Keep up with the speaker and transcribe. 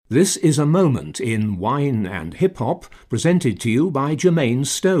This is a moment in Wine and Hip Hop presented to you by Jermaine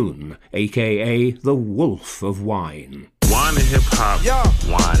Stone, a.k.a. the Wolf of Wine. Wine and hip hop,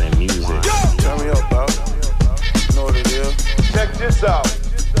 wine and music. Turn me up, bro. You know what it is. Check this out.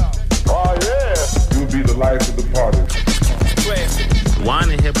 Oh, yeah. You'll be the life of the party. Wine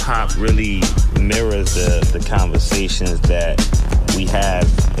and hip hop really mirrors the conversations that we have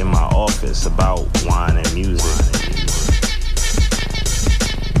in my office about wine and music.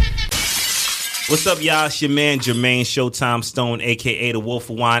 What's up, y'all? It's your man, Jermaine Showtime Stone, a.k.a. the Wolf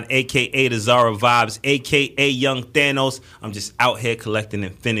of Wine, a.k.a. the Zara Vibes, a.k.a. Young Thanos. I'm just out here collecting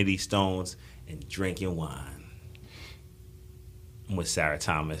infinity stones and drinking wine. I'm with Sarah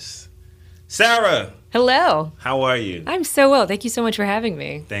Thomas. Sarah! Hello. How are you? I'm so well. Thank you so much for having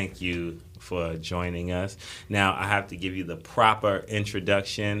me. Thank you for joining us. Now, I have to give you the proper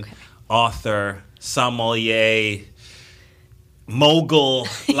introduction. Okay. Author, sommelier, mogul.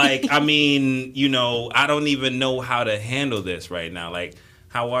 Like, I mean, you know, I don't even know how to handle this right now. Like,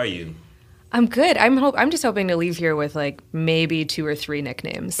 how are you? I'm good. I'm just hoping to leave here with like maybe 2 or 3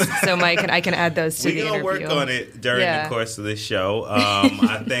 nicknames, so I can add those to the interview. We're gonna work on it during the course of this show.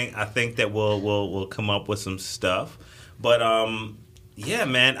 I think that we'll come up with some stuff. But yeah,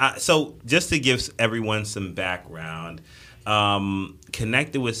 man. So just to give everyone some background,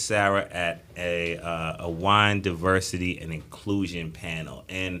 connected with Sarah at a wine diversity and inclusion panel,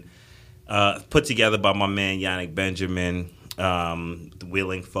 and put together by my man Yannick Benjamin.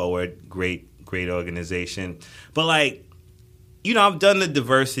 Wheeling Forward, great organization. But like, you know, I've done the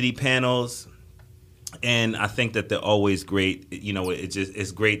diversity panels, and I think that they're always great. You know,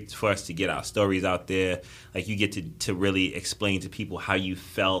 it's great for us to get our stories out there. Like, you get to really explain to people how you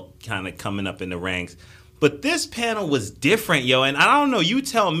felt kind of coming up in the ranks. But this panel was different, yo, and I don't know, you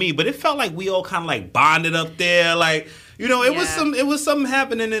tell me, but it felt like we all kind of like bonded up there. Like, you know, it was something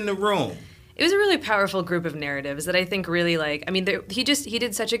happening in the room. It was a really powerful group of narratives that I think really, like, I mean, he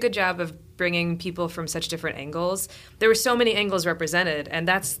did such a good job of bringing people from such different angles. There were so many angles represented, and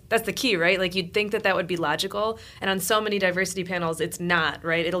that's the key, right? Like, you'd think that would be logical, and on so many diversity panels, it's not,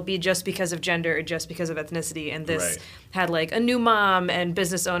 right? It'll be just because of gender or just because of ethnicity, and this had, like, a new mom and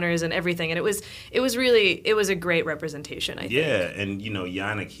business owners and everything, and it was a great representation, I think. Yeah, and, you know,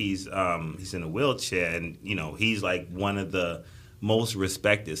 Yannick, he's in a wheelchair, and, you know, he's, like, one of the most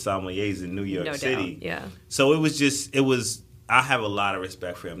respected sommeliers in New York City. Doubt, yeah. So I have a lot of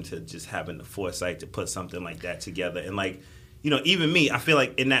respect for him to just having the foresight to put something like that together. And like, you know, even me, I feel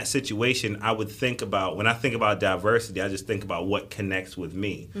like in that situation, I would think about, when I think about diversity, I just think about what connects with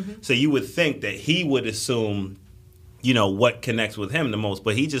me. Mm-hmm. So you would think that he would assume, you know, what connects with him the most,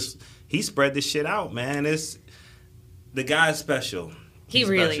 but he spread this shit out, man. The guy's special. He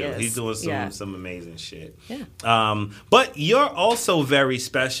really is. He's doing some amazing shit. Yeah. But you're also very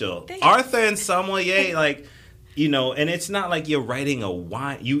special. Thanks. Arthur and sommelier, like, you know, and it's not like you're writing a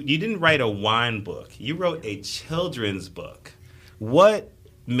wine. You didn't write a wine book. You wrote a children's book. What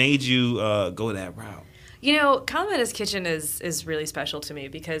made you go that route? You know, Calametta's Kitchen is really special to me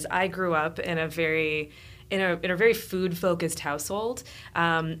because I grew up in a very food-focused household,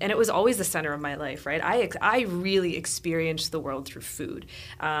 and it was always the center of my life, right? I really experienced the world through food,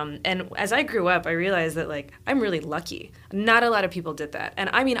 and as I grew up, I realized that, like, I'm really lucky. Not a lot of people did that, and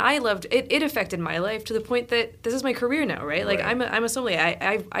I mean, I loved it. It affected my life to the point that this is my career now, right? Like, I'm a sommelier.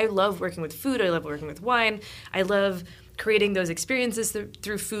 I love working with food. I love working with wine. I love creating those experiences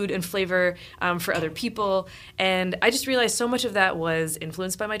through food and flavor for other people, and I just realized so much of that was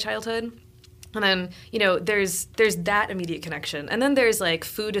influenced by my childhood. And then, you know, there's that immediate connection. And then there's, like,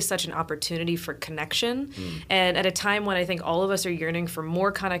 food is such an opportunity for connection. And at a time when I think all of us are yearning for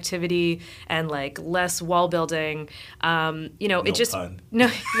more connectivity and, like, less wall building, you know, it just... Pun. No,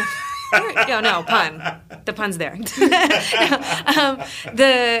 pun. The pun's there.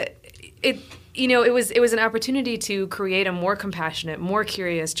 You know, it was an opportunity to create a more compassionate, more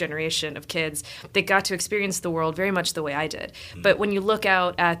curious generation of kids that got to experience the world very much the way I did. But when you look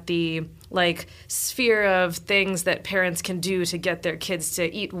out at the, like, sphere of things that parents can do to get their kids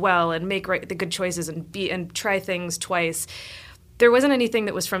to eat well and make the good choices and try things twice, there wasn't anything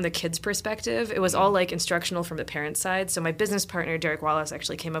that was from the kids' perspective. It was all, like, instructional from the parents' side. So my business partner, Derek Wallace,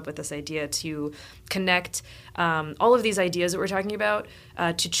 actually came up with this idea to connect all of these ideas that we're talking about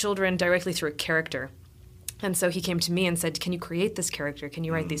to children directly through a character. And so he came to me and said, can you create this character? Can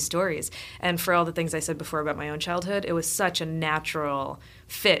you write these stories? And for all the things I said before about my own childhood, it was such a natural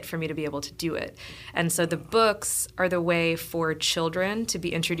fit for me to be able to do it. And so the books are the way for children to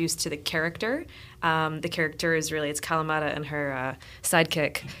be introduced to the character. The character is really, it's Kalamata and her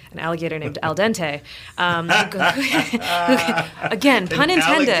sidekick, an alligator named Al Dente. Again, pun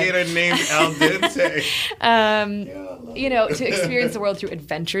intended. An alligator named Al Dente. To experience the world through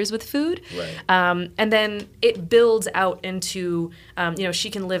adventures with food. Right. And then it builds out into, she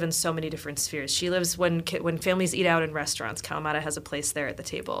can live in so many different spheres. She lives when families eat out in restaurants. Kalamata has a place there at the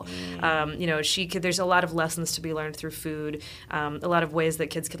table. There's a lot of lessons to be learned through food, a lot of ways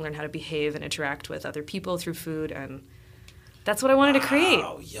that kids can learn how to behave and interact with other people through food, and that's what I wanted to create.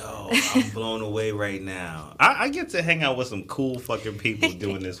 Oh, yo, I'm blown away right now. I get to hang out with some cool fucking people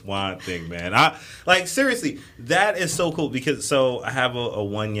doing this wine thing, man. Seriously, that is so cool because I have a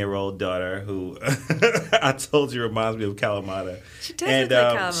 1-year-old daughter who I told you reminds me of Kalamata. She does look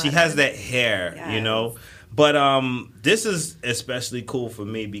like Kalamata. She has that hair, Yes. But this is especially cool for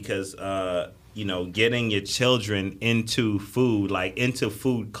me because getting your children into food, like into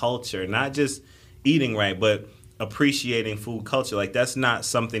food culture, not just eating right, but appreciating food culture. Like, that's not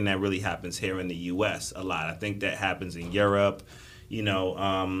something that really happens here in the U.S. a lot. I think that happens in Europe,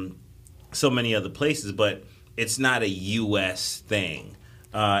 so many other places, but it's not a U.S. thing.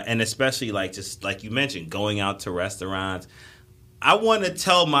 And especially, just like you mentioned, going out to restaurants. I want to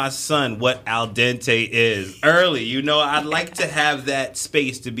tell my son what al dente is early. I'd like to have that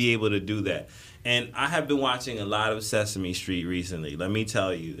space to be able to do that. And I have been watching a lot of Sesame Street recently, let me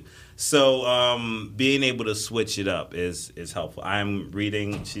tell you. So being able to switch it up is helpful. I'm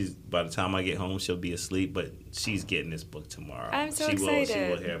reading. By the time I get home, she'll be asleep, but she's getting this book tomorrow. I'm so excited. excited.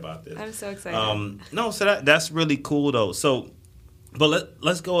 She will hear about this. I'm so excited. So that's really cool, though. So, but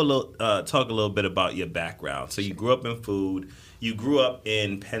let's go talk a little bit about your background. So you grew up in food. You grew up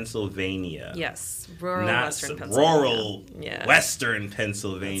in Pennsylvania. Yes, Western Pennsylvania. Rural Western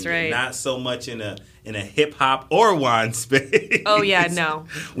Pennsylvania. That's right. Not so much in a hip hop or wine space. Oh yeah, no.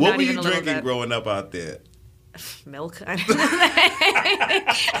 What were you drinking growing up out there? Milk.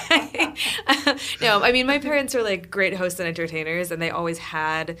 No, I mean my parents are great hosts and entertainers, and they always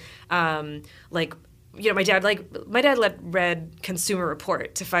had my dad read Consumer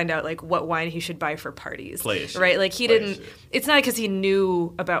Report to find out what wine he should buy for parties. Right? He didn't. It's not because he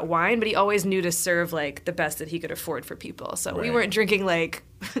knew about wine, but he always knew to serve the best that he could afford for people. So we weren't drinking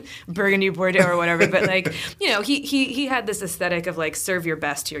Burgundy Bordeaux or whatever, but he had this aesthetic of serve your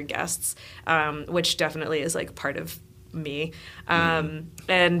best to your guests, which definitely is part of me,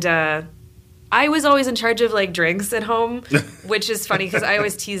 and. I was always in charge of drinks at home, which is funny because I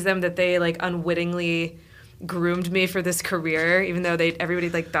always tease them that they unwittingly groomed me for this career, even though everybody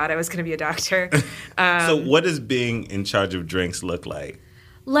thought I was going to be a doctor. So what does being in charge of drinks look like?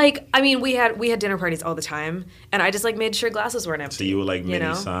 We had dinner parties all the time, and I just made sure glasses weren't empty. So you were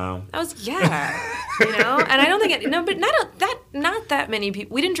Mini Sam? I was, and I don't think but not that many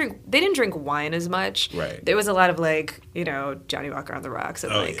people. They didn't drink wine as much. Right. There was a lot of Johnny Walker on the rocks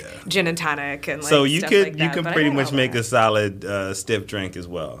and gin and tonic and so you stuff could that, you can pretty much make a solid stiff drink as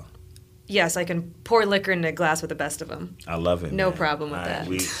well. Yes, I can pour liquor in a glass with the best of them. I love it. No problem with that.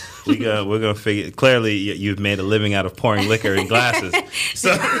 We're gonna figure. Clearly, you've made a living out of pouring liquor in glasses.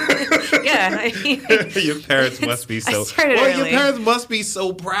 So yeah, your parents must be so. Early. Your parents must be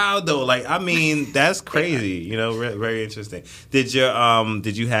so proud, though. That's crazy. Very interesting. Did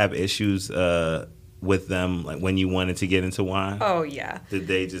you have issues with them when you wanted to get into wine? Oh yeah. Did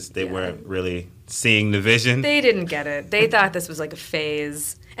they weren't really seeing the vision? They didn't get it. They thought this was a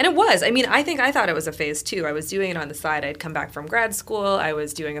phase. And it was. I thought it was a phase too. I was doing it on the side. I'd come back from grad school. I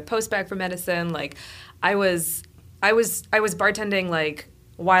was doing a postbac for medicine. I was bartending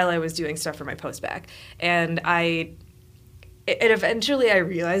while I was doing stuff for my postbac. And eventually I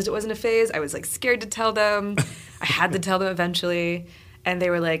realized it wasn't a phase. I was scared to tell them. I had to tell them eventually. And they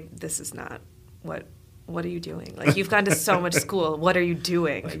were this is not what are you doing? You've gone to so much school. What are you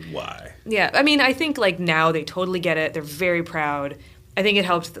doing? Why? Yeah. I think now they totally get it. They're very proud. I think it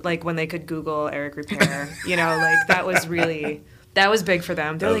helped like when they could Google Eric Ripert, you know, like that was big for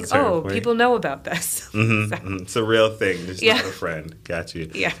them. They're like, oh, people know about this. Mm-hmm, so. mm-hmm. It's a real thing. It's not a friend. Got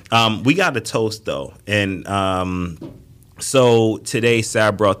you. Yeah. We got a toast though, and so today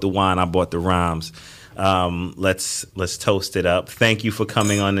Sarah brought the wine. I brought the rhymes. Let's toast it up. Thank you for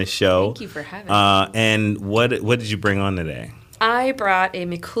coming on the show. Thank you for having me. And what did you bring on today? I brought a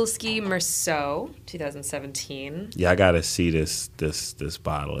Mikulski Merceau 2017. Yeah, I gotta see this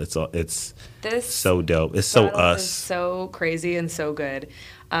bottle. It's so dope. It's so us. Is so crazy and so good.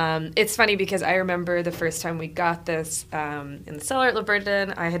 It's funny because I remember the first time we got this in the cellar at Le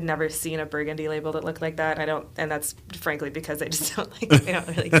Burton. I had never seen a Burgundy label that looked like that. And that's frankly because they just don't they don't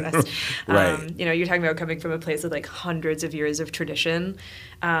really exist. Right. You're talking about coming from a place with like hundreds of years of tradition,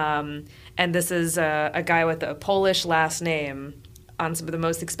 and this is a guy with a Polish last name on some of the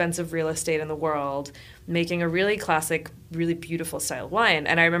most expensive real estate in the world, making a really classic, really beautiful style wine.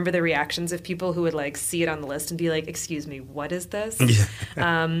 And I remember the reactions of people who would like see it on the list and be like, "Excuse me, what is this?"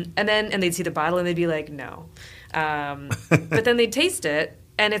 Yeah. And they'd see the bottle and they'd be like, "No," but then they'd taste it,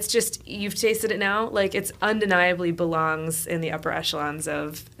 and it's just, you've tasted it now, like it's undeniably belongs in the upper echelons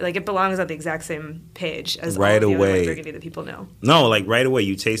of, like it belongs on the exact same page as right all of the away. other Burgundy that people know. No, like right away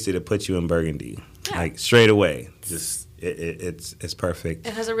you taste it puts you in Burgundy, like straight away. Just it's perfect.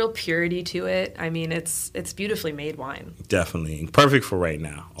 It has a real purity to it. I mean, it's beautifully made wine. Definitely perfect for right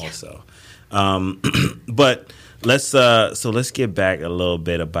now. Also, but let's get back a little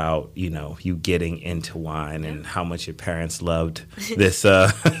bit about you getting into wine and how much your parents loved this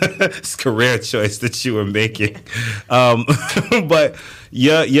this career choice that you were making. But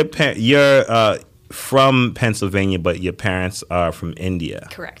you're from Pennsylvania, but your parents are from India.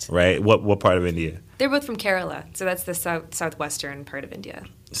 Correct. Right. What part of India? They're both from Kerala, so that's the southwestern part of India.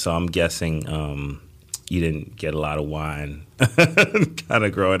 So I'm guessing you didn't get a lot of wine kind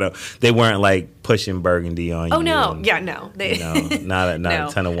of growing up. They weren't like pushing Burgundy on you. Oh, no. No. They, not no.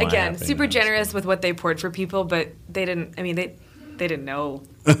 a ton of wine. Again, super generous with what they poured for people, but they didn't know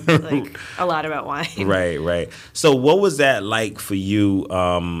like a lot about wine. Right. So what was that like for you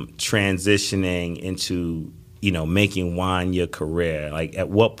transitioning into, making wine your career? Like at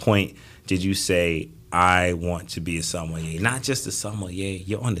what point did you say, I want to be a sommelier? Not just a sommelier,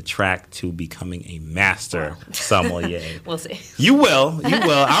 you're on the track to becoming a master sommelier. We'll see. You will.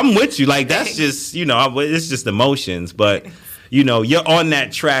 I'm with you. Like that's just, it's just emotions, but you're on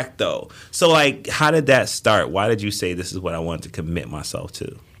that track though. So like, how did that start? Why did you say this is what I want to commit myself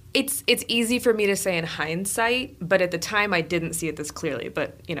to? It's easy for me to say in hindsight, but at the time I didn't see it this clearly.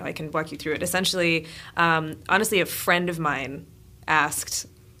 But, I can walk you through it. Essentially, honestly, a friend of mine asked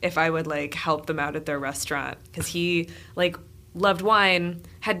if I would like help them out at their restaurant because he like loved wine,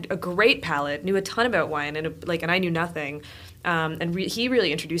 had a great palate, knew a ton about wine, and I knew nothing. He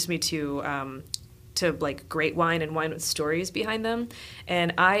really introduced me to like great wine and wine with stories behind them.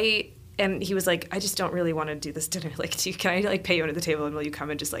 And he was like, I just don't really want to do this dinner. Like, can I like pay you under the table and will you come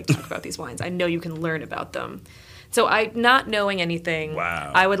and just like talk about these wines? I know you can learn about them. So not knowing anything,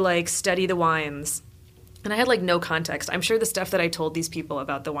 wow. I would like study the wines. And I had like no context. I'm sure the stuff that I told these people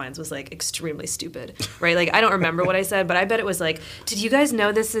about the wines was like extremely stupid, right? Like I don't remember what I said, but I bet it was like, did you guys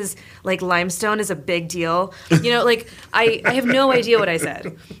know this is like limestone is a big deal? Like I have no idea what I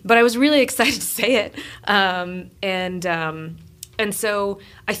said, but I was really excited to say it. And so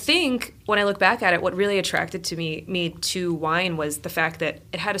I think when I look back at it, what really attracted me to wine was the fact that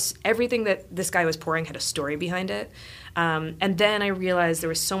it had everything that this guy was pouring had a story behind it. And then I realized there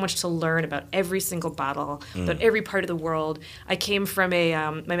was so much to learn about every single bottle, about every part of the world. I came from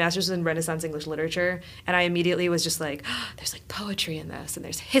my master's in Renaissance English literature, and I immediately was just like, there's like poetry in this, and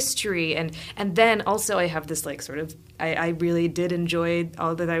there's history, and then also I have this like sort of, I really did enjoy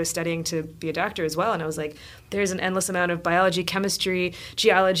all that I was studying to be a doctor as well, and I was like, there's an endless amount of biology, chemistry,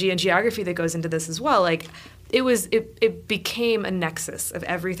 geology, and geography that goes into this as well. Like, it became a nexus of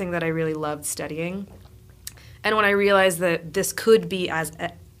everything that I really loved studying. And when I realized that this could be as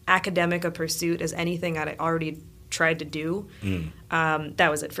academic a pursuit as anything I'd already tried to do, that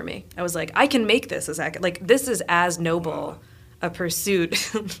was it for me. I was like, I can make this this is as noble a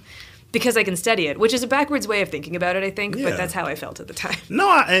pursuit because I can study it, which is a backwards way of thinking about it, I think, but that's how I felt at the time. No,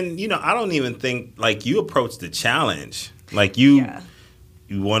 I don't even think, like, you approached the challenge. Like, you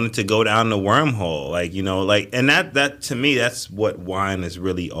wanted to go down the wormhole, and that to me, that's what wine is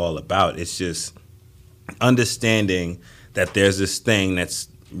really all about. It's just understanding that there's this thing that's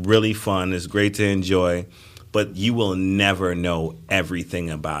really fun, it's great to enjoy, but you will never know everything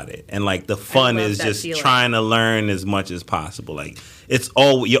about it. And like the fun is just trying to learn as much as possible. Like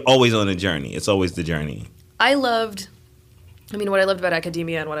you're always on a journey. It's always the journey. What I loved about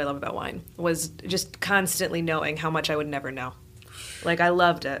academia and what I love about wine was just constantly knowing how much I would never know. Like I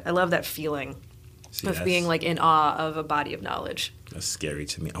loved it. I love that feeling of being like in awe of a body of knowledge. That's scary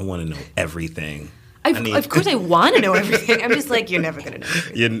to me. I want to know everything. Of course I want to know everything. I'm just like, you're never going to know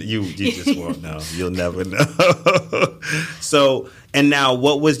everything. You just won't know. You'll never know. So, and now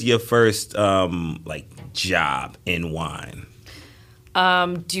what was your first job in wine?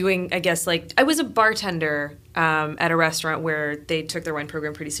 Doing, I guess, I was a bartender at a restaurant where they took their wine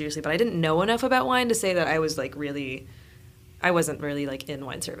program pretty seriously, but I didn't know enough about wine to say that I was really I wasn't really like in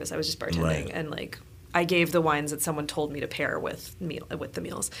wine service. I was just bartending, and like I gave the wines that someone told me to pair with the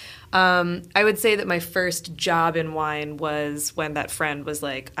meals. I would say that my first job in wine was when that friend was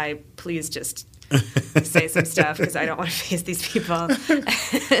like, please just say some stuff because I don't want to face these people.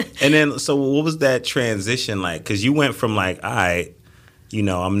 And then, so what was that transition like? Because you went from like, I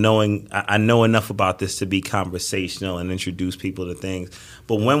know enough about this to be conversational and introduce people to things.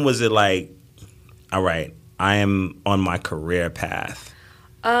 But when was it like, all right, I am on my career path?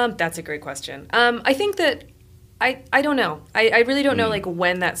 That's a great question. I think that I don't know. I really don't know like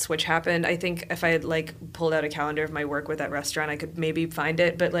when that switch happened. I think if I had like pulled out a calendar of my work with that restaurant, I could maybe find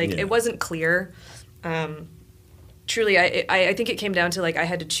it, but like it wasn't clear. Truly, I think it came down to like I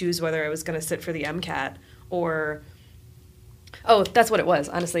had to choose whether I was going to sit for the MCAT or. Oh, that's what it was.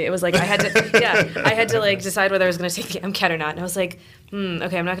 Honestly, it was like I had to like decide whether I was going to take the MCAT or not. And I was like,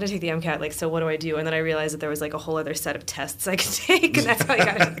 okay, I'm not going to take the MCAT. Like, so what do I do? And then I realized that there was like a whole other set of tests I could take, and that's how I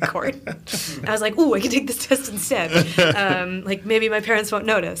got into the court. I was like, ooh, I can take this test instead. Like maybe my parents won't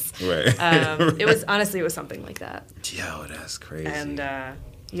notice. Right. It was something like that. Yo, that's crazy. And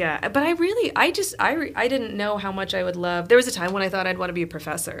yeah, but I didn't know how much I would love. There was a time when I thought I'd want to be a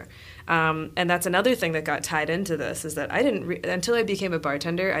professor, and that's another thing that got tied into this is that I didn't until I became a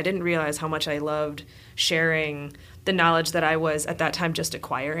bartender, I didn't realize how much I loved sharing the knowledge that I was at that time just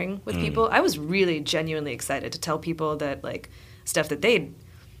acquiring with people. I was really genuinely excited to tell people that like stuff that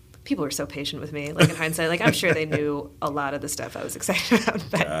people were so patient with me. Like in hindsight, like I'm sure they knew a lot of the stuff I was excited about,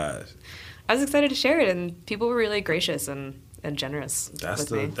 but I was excited to share it, and people were really gracious and generous. That's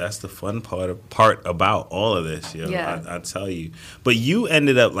the fun part about all of this, yo. Yeah. I tell you. But you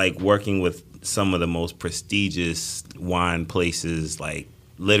ended up like working with some of the most prestigious wine places, like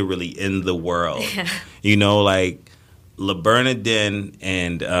literally in the world. Yeah. You know, like Le Bernardin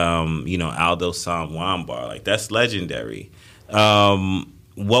and Aldo Sam Wine Bar. Like that's legendary.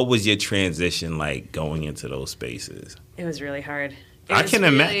 What was your transition like going into those spaces? It was really hard. I can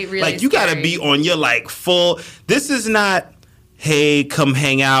imagine. Really like you got to be on your like full. This is not, hey, come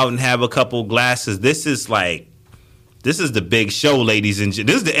hang out and have a couple glasses. This is the big show, ladies and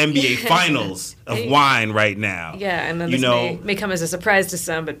gentlemen. This is the NBA Finals of wine right now. Yeah, and then this may come as a surprise to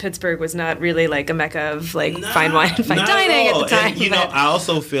some, but Pittsburgh was not really like a mecca of like fine wine and fine dining at the time. And, I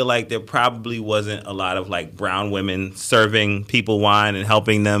also feel like there probably wasn't a lot of like brown women serving people wine and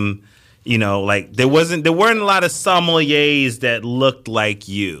helping them. Like there weren't a lot of sommeliers that looked like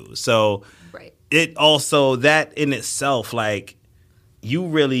you. So right. It also, that in itself, like you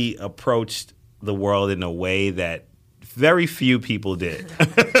really approached the world in a way that very few people did.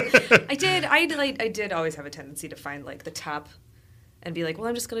 I did. I did always have a tendency to find like the top and be like, well,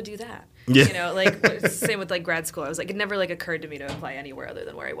 I'm just going to do that. Yeah. Like same with like grad school. I was like, it never like occurred to me to apply anywhere other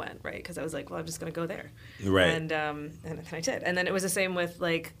than where I went, right? Because I was like, well, I'm just going to go there. Right. And then I did. And then it was the same with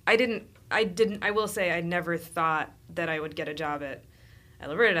like, I will say I never thought that I would get a job at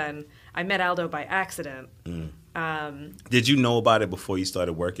Le Bernardin. I met Aldo by accident. Did you know about it before you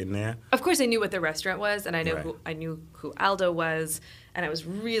started working there? Of course, I knew what the restaurant was, and I knew who Aldo was, and I was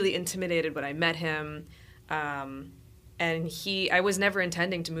really intimidated when I met him. And I was never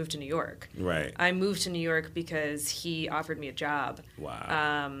intending to move to New York. Right. I moved to New York because he offered me a job.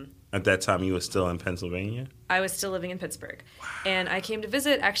 Wow. At that time, you were still in Pennsylvania? I was still living in Pittsburgh. Wow. And I came to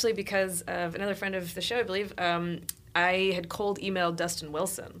visit actually because of another friend of the show, I believe. I had cold emailed Dustin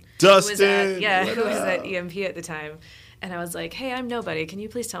Wilson. Dustin! Who was at EMP at the time. And I was like, hey, I'm nobody. Can you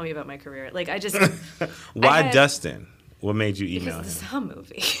please tell me about my career? Like, I just... Why Dustin? What made you email him? Because the Sam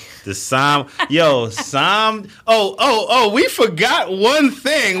movie. The Sam. Yo, Sam. Oh, we forgot one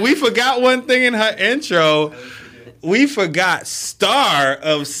thing. We forgot one thing in her intro. We forgot star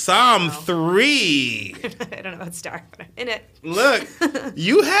of Psalm 3. I don't know about star, but I'm in it. Look,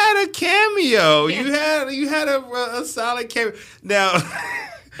 you had a cameo. Yeah. You had a solid cameo. Now,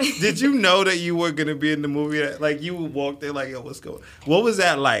 did you know that you were going to be in the movie? Like, you walked there like, yo, what's going on? What was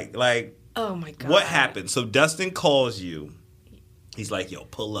that like? Like, oh, my God. What happened? So Dustin calls you. He's like, yo,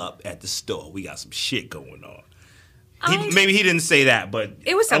 pull up at the store. We got some shit going on. Maybe he didn't say that, but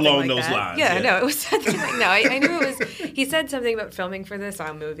it was something along like those that. lines. Yeah, no, it was something like I knew it was. He said something about filming for the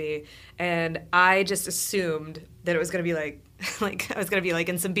Sam movie, and I just assumed that it was going to be like I was going to be like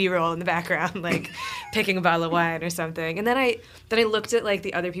in some B-roll in the background, like picking a bottle of wine or something. And then I looked at like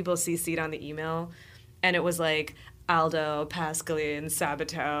the other people CC'd on the email, and it was like Aldo, Pascaline,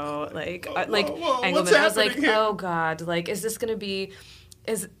 Sabato, Engelman. I was like, oh God, like is this going to be?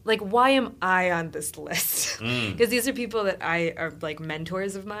 Is like, why am I on this list? Because these are people that are like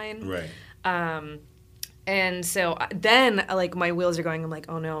mentors of mine. Right. And so then like my wheels are going. I'm like,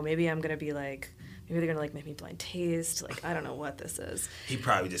 oh no, maybe I'm gonna be like maybe they're gonna like make me blind taste. Like, I don't know what this is. He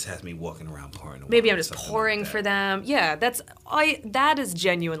probably just has me walking around pouring. Maybe I'm just pouring for them. Yeah, that is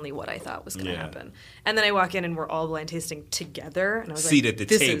genuinely what I thought was gonna happen. And then I walk in and we're all blind tasting together, and I was seat like, at the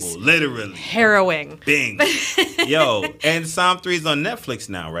this table, is literally harrowing. Bing, yo, and Psalm 3 is on Netflix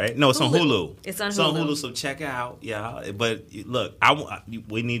now, right? No, it's on Hulu. It's on Hulu, so check it out. Yeah, but look,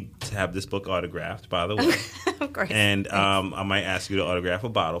 we need to have this book autographed, by the way. Of course. And I might ask you to autograph a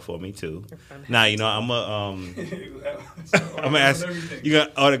bottle for me too. Now, you know, I'm gonna ask you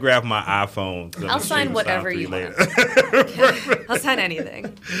to autograph my iPhone. I'll sign whatever you want. I'll sign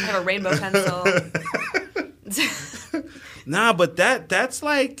anything. I have a rainbow pencil. Nah, but that's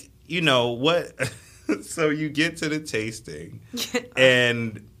like, you know what? So you get to the tasting,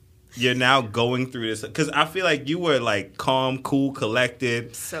 and you're now going through this, because I feel like you were like calm, cool,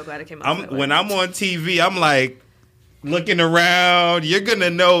 collected. So glad it came out that way. When I'm on TV, I'm like looking around. You're gonna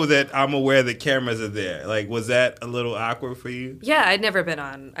know that I'm aware the cameras are there. Like, was that a little awkward for you? Yeah, I'd never been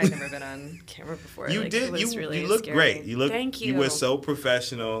on camera before. You like, did. It was You really looked scary. great. You looked. Thank you. You were so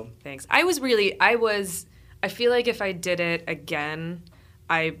professional. Thanks. I feel like if I did it again,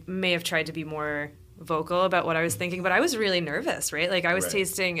 I may have tried to be more vocal about what I was thinking, but I was really nervous, right? Like, I was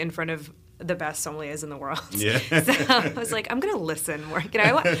tasting in front of the best sommeliers in the world. Yeah. So I was like, I'm going to listen more. You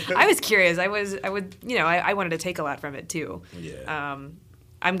know, I was curious. I wanted to take a lot from it too. Yeah.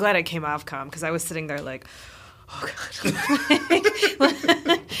 I'm glad it came off calm, because I was sitting there like, oh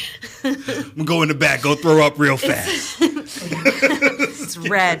God. I'm going in the back. Go throw up real fast. It's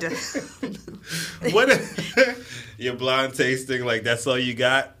red. What? You're blind tasting, like that's all you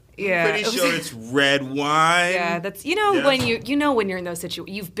got? Yeah. Pretty sure it's red wine. Yeah, that's when when you're in those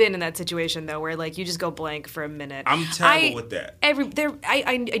situations. You've been in that situation though, where like you just go blank for a minute. I'm terrible with that.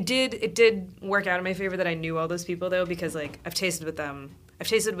 It did work out in my favor that I knew all those people though, because like I've tasted with them. I've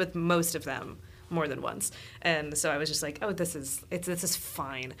tasted with most of them more than once, and so I was just like, oh, this is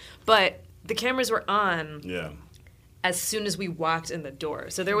fine. But the cameras were on. Yeah. As soon as we walked in the door,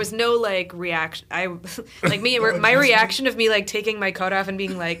 so there was no like reaction. My reaction of me like taking my coat off and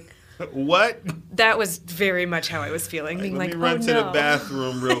being like, "What?" That was very much how I was feeling. Being let like, me run oh, to no. the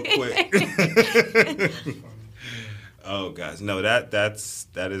bathroom real quick. Oh gosh, no,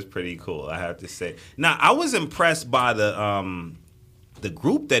 that is pretty cool, I have to say. Now, I was impressed by the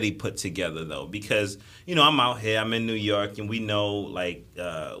group that he put together though, because you know I'm out here, I'm in New York, and we know like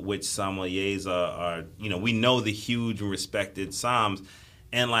which sommeliers are we know the huge and respected somms,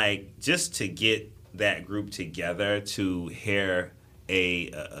 and like just to get that group together to hear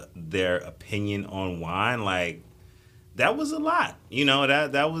their opinion on wine, like that was a lot. You know,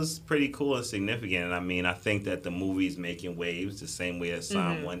 that was pretty cool and significant. And I mean, I think that the movie's making waves the same way as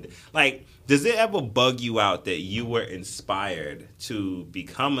Somm one did. Like, does it ever bug you out that you were inspired to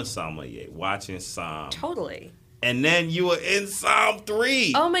become a sommelier watching Somm? Totally. And then you were in Somm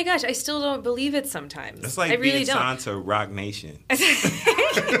 3. Oh my gosh, I still don't believe it sometimes. It's like being signed to Rock Nation.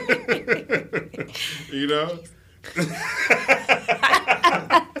 You know?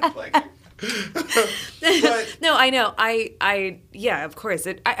 No, I know. Yeah, of course.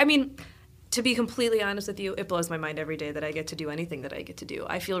 I mean, to be completely honest with you, it blows my mind every day that I get to do anything that I get to do.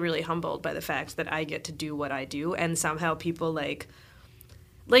 I feel really humbled by the fact that I get to do what I do, and somehow people like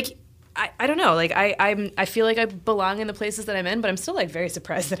I don't know, like I feel like I belong in the places that I'm in, but I'm still like very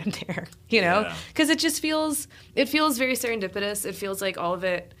surprised that I'm there, you know? Because it just feels very serendipitous. It feels like all of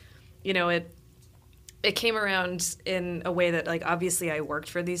it, you know, it came around in a way that, like, obviously I worked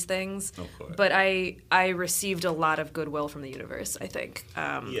for these things, but I received a lot of goodwill from the universe, I think.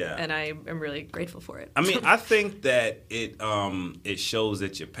 And I am really grateful for it. I mean, I think that it shows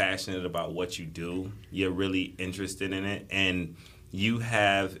that you're passionate about what you do. You're really interested in it, and you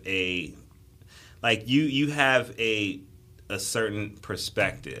have a certain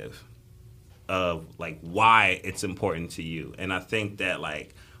perspective of like why it's important to you. And I think that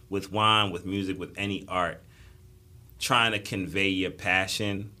like with wine, with music, with any art, trying to convey your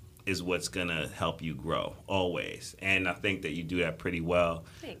passion is what's going to help you grow always. And I think that you do that pretty well.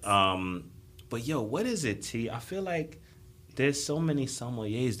 Thanks. But yo, what is it, T? I feel like there's so many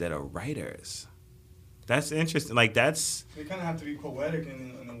sommeliers that are writers. That's interesting. Like that's... They kind of have to be poetic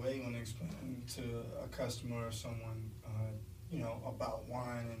in a way when explaining to a customer or someone, about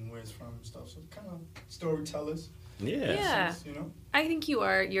wine and where it's from and stuff. So kind of storytellers. Yeah. You know? I think you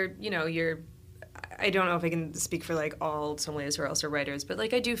are. You're. I don't know if I can speak for like all sommeliers who are also writers, but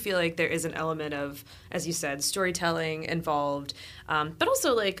like I do feel like there is an element of, as you said, storytelling involved, but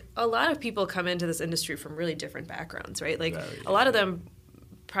also like a lot of people come into this industry from really different backgrounds, right? Like a lot of them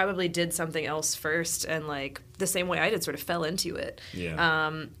probably did something else first, and like the same way I did, sort of fell into it.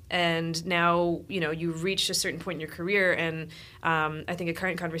 Yeah. And now, you know, you've reached a certain point in your career, and I think a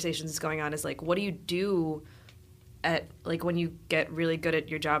current conversation that's going on is like, what do you do at like when you get really good at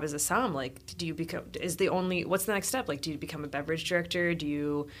your job as a somm? Like, do you become what's the next step? Like, do you become a beverage director? Do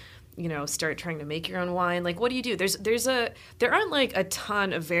you start trying to make your own wine? Like, what do you do? There aren't like a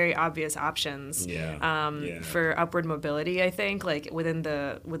ton of very obvious options for upward mobility, I think, like within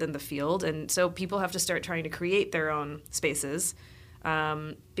the field. And so people have to start trying to create their own spaces,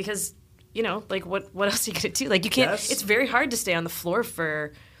 because, you know, like what else are you going to do? Like, you can't, it's very hard to stay on the floor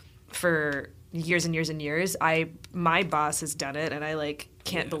for years and years and years. My boss has done it, and I like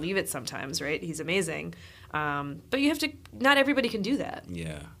can't believe it sometimes, right? He's amazing. But you have to, not everybody can do that.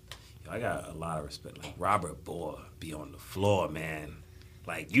 Yeah. I got a lot of respect. Like, Robert Bohr be on the floor, man.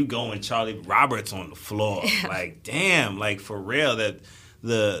 Like, you going Charlie Roberts on the floor. Like, damn, like, for real, that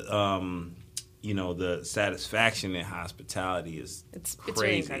the satisfaction in hospitality is it's crazy.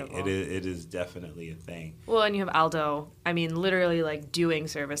 really incredible. It is definitely a thing. Well, and you have Aldo. I mean, literally, like, doing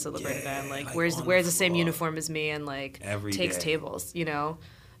service at La Bernardin. Like wears the same uniform as me, and like every takes day. Tables. You know,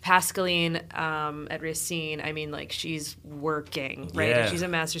 Pascaline at Racine. I mean, like, she's working, right? Yeah. And she's a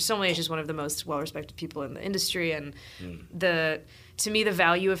master sommelier. She's one of the most well-respected people in the industry, and to me, the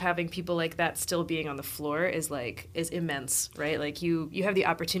value of having people like that still being on the floor is immense, right? Like, you have the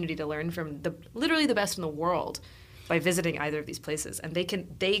opportunity to learn from literally the best in the world by visiting either of these places, and they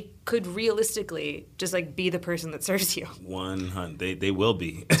could realistically just like be the person that serves you. 100, they will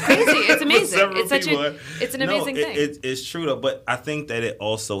be. It's crazy. It's amazing. It's an amazing thing. It's true though, but I think that it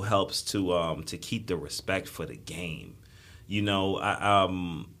also helps to keep the respect for the game. You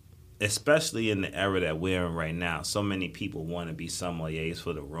know, especially in the era that we're in right now, so many people want to be sommeliers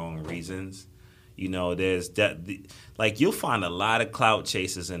for the wrong reasons. You know, there's like, you'll find a lot of clout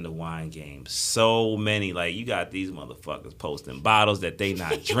chasers in the wine game. So many, like, you got these motherfuckers posting bottles that they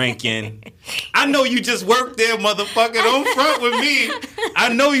not drinking. I know you just worked there, motherfucker. Don't front with me.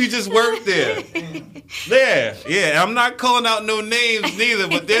 I know you just worked there. Yeah. I'm not calling out no names neither,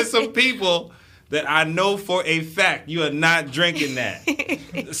 but there's some people that I know for a fact you are not drinking that.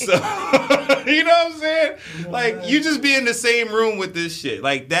 So, you know what I'm saying? Like, you just be in the same room with this shit.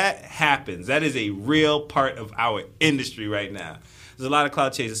 Like, that happens. That is a real part of our industry right now. There's a lot of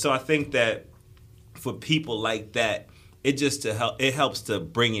cloud chasers. So I think that for people like that, it helps to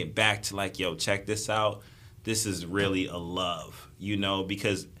bring it back to like, yo, check this out. This is really a love, you know,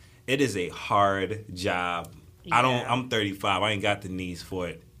 because it is a hard job. Yeah. I'm 35. I ain't got the knees for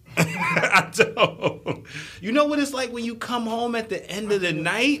it. I don't. You know what it's like when you come home at the end of the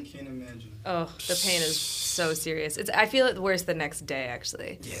night? I can't imagine. Oh, the pain is so serious. I feel it worse the next day,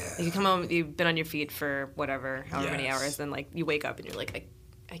 actually. Yeah. Like, you come home, you've been on your feet for however many hours, then like you wake up and you're like,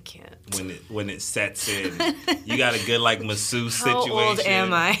 I can't. When it sets in, you got a good like masseuse situation. How old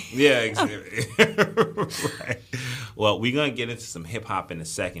am I? Yeah, exactly. Right. Well, we're gonna get into some hip hop in a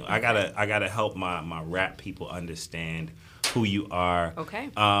second. I gotta help my rap people understand who you are. Okay.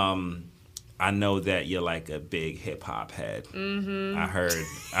 I know that you're like a big hip hop head. Mm-hmm. I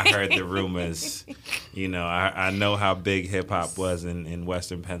heard the rumors. You know, I know how big hip hop was in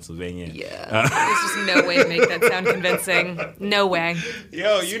Western Pennsylvania. Yeah. There's just no way to make that sound convincing. No way.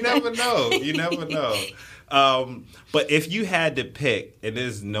 Yo, you never know. You never know. But if you had to pick, and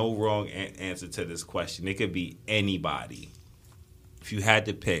there's no wrong answer to this question, it could be anybody. If you had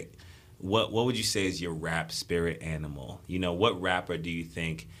to pick, what would you say is your rap spirit animal? You know, what rapper do you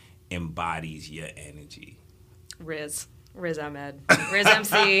think embodies your energy? Riz Ahmed. Riz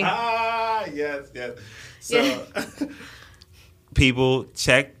MC. Yes. So, people,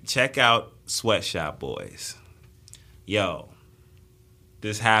 check out Sweatshop Boys. Yo,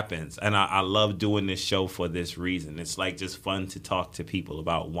 this happens, and I love doing this show for this reason. It's like just fun to talk to people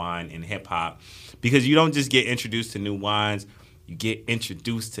about wine and hip hop, because you don't just get introduced to new wines. You get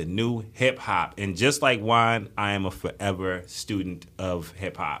introduced to new hip-hop. And just like wine, I am a forever student of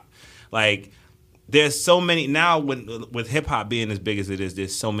hip-hop. Like, there's so many... Now, with hip-hop being as big as it is,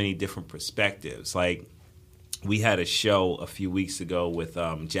 there's so many different perspectives. Like, we had a show a few weeks ago with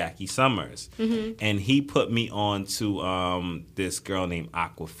Jackie Summers. Mm-hmm. And he put me on to this girl named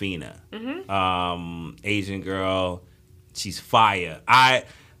Aquafina. Mm-hmm. Asian girl. She's fire. I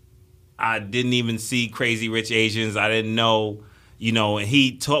didn't even see Crazy Rich Asians. I didn't know... You know, and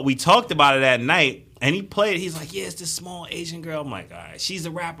we talked about it that night, and he played it. He's like, yeah, it's this small Asian girl. I'm like, all right, she's a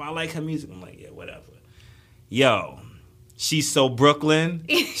rapper. I like her music. I'm like, yeah, whatever. Yo, she's so Brooklyn.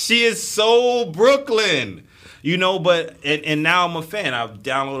 She is so Brooklyn. You know, but, and now I'm a fan. I've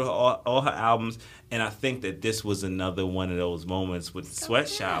downloaded all her albums, And I think that this was another one of those moments with the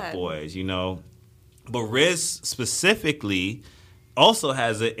Sweatshop Boys, you know. But Riz specifically also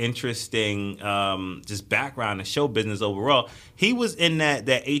has an interesting just background in show business overall. He was in that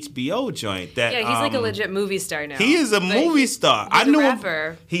HBO joint. That he's like a legit movie star now. He is a movie star. I knew a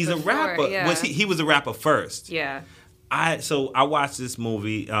rapper. He's a rapper. Yeah. He was a rapper first. Yeah. So I watched this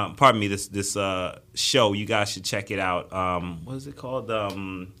movie. This show. You guys should check it out. What is it called?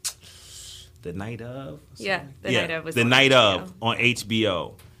 The Night of. Night of was The Night of on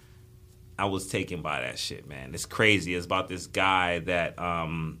HBO. I was taken by that shit, man. It's crazy. It's about this guy that,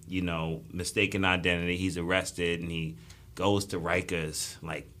 mistaken identity. He's arrested and he goes to Rikers.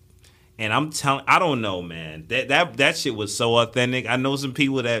 And I'm telling, I don't know, man. That shit was so authentic. I know some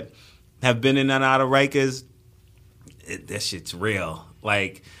people that have been in and out of Rikers. That shit's real.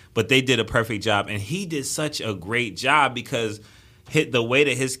 But they did a perfect job, and he did such a great job because the way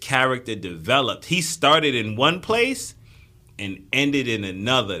that his character developed, he started in one place and ended in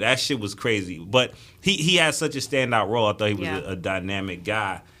another. That shit was crazy. But he had such a standout role. I thought he was a dynamic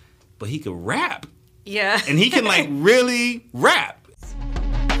guy. But he could rap. Yeah. And he can, really rap.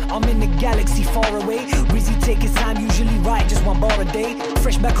 I'm in the galaxy far away. Rizzy take his time, usually write just one bar a day.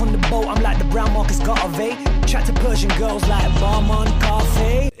 Fresh back on the boat, I'm like the brown Marcus Garvey. Chat to Persian girls like Barman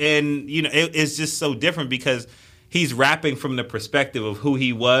Cafe. And, it's just so different because he's rapping from the perspective of who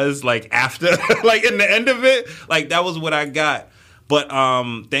he was, after, in the end of it. That was what I got. But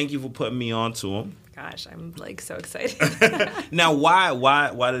thank you for putting me on to him. Gosh, I'm, so excited. Now, why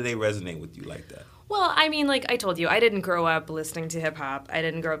do they resonate with you like that? Well, I mean, I told you, I didn't grow up listening to hip-hop. I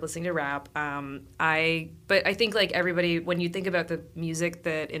didn't grow up listening to rap. But I think, everybody, when you think about the music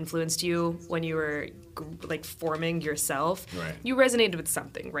that influenced you when you were, forming yourself, right, you resonated with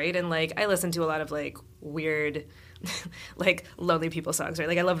something, right? And, I listened to a lot of, weird, lonely people songs,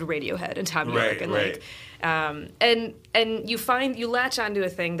 right? I loved Radiohead and Tom York. And, and you latch onto a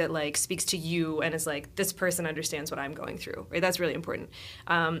thing that, speaks to you and is, this person understands what I'm going through, right? That's really important.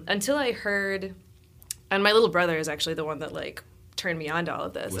 Until I heard... And my little brother is actually the one that, turned me on to all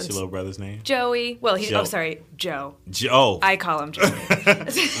of this. What's your little brother's name? Joey. Well, Joe. Joe. I call him Joey.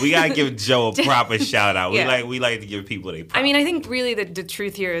 We got to give Joe a proper shout out. Yeah. We like to give people their props. I mean, I think really the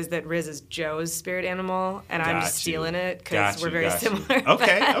truth here is that Riz is Joe's spirit animal, and I'm just stealing it because we're very similar.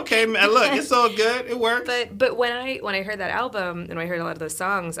 Okay, man. Look, it's all good. It works. But when I heard that album and when I heard a lot of those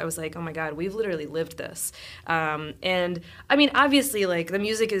songs, I was like, oh my God, we've literally lived this. And I mean, obviously, the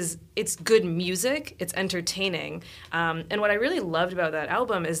music it's good music, it's entertaining, and what I really loved about that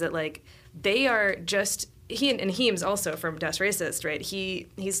album is that they are just Heem's also from Das Racist, right?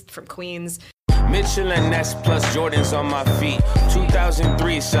 He's from Queens. Mitchell and Ness plus Jordans on my feet.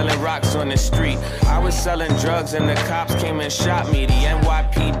 2003, selling rocks on the street. I was selling drugs and the cops came and shot me. The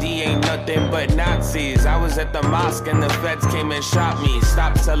NYPD ain't nothing but Nazis. I was at the mosque and the feds came and shot me.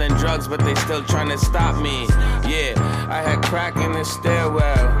 Stopped selling drugs, but they still trying to stop me. Yeah, I had crack in the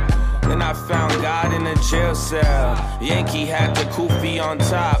stairwell. Then I found God in a jail cell. Yankee had the kufi on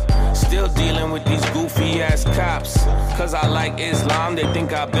top. Still dealing with these goofy ass cops. Cause I like Islam, they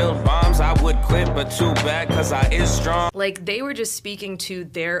think I build bombs. I would quit, but too bad cause I is strong. They were just speaking to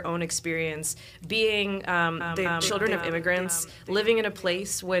their own experience, being the children of immigrants, living in a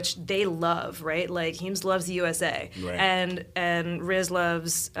place which they love, right? Heems loves the USA, right, and Riz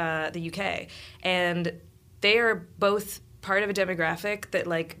loves the UK. And they are both part of a demographic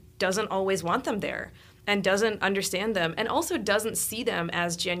that, doesn't always want them there and doesn't understand them and also doesn't see them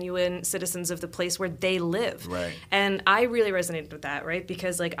as genuine citizens of the place where they live. Right. And I really resonated with that, right?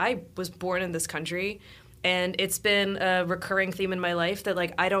 Because I was born in this country and it's been a recurring theme in my life that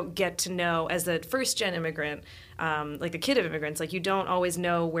I don't get to know as a first-gen immigrant, the kid of immigrants, you don't always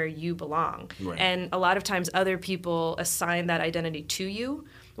know where you belong. Right. And a lot of times other people assign that identity to you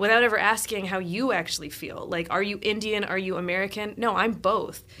without ever asking how you actually feel. Are you Indian? Are you American? No, I'm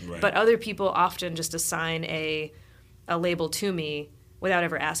both. Right. But other people often just assign a label to me without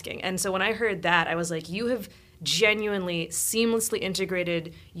ever asking. And so when I heard that, I was like, you have genuinely, seamlessly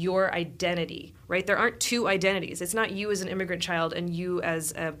integrated your identity, right? There aren't two identities. It's not you as an immigrant child and you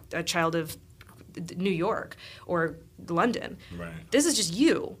as a child of New York or London. Right. This is just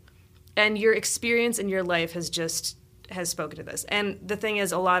you. And your experience in your life has spoken to this. And the thing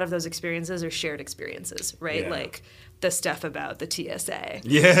is, a lot of those experiences are shared experiences, right? Yeah. The stuff about the TSA.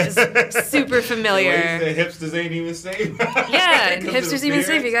 Yeah. Is super familiar. Hipsters ain't even safe. Yeah, hipsters even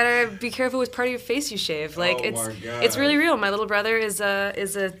safe. You gotta be careful which part of your face you shave. My God. It's really real. My little brother is a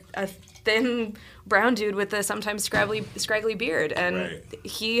thin brown dude with a sometimes scraggly beard, and right,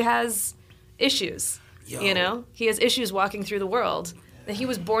 he has issues. Yo. He has issues walking through the world. And he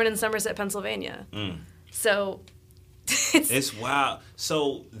was born in Somerset, Pennsylvania. So it's wild.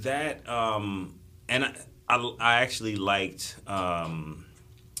 So that and I actually liked I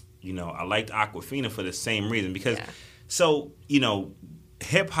liked Aquafina for the same reason because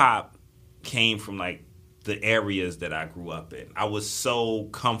hip hop came from like the areas that I grew up in. I was so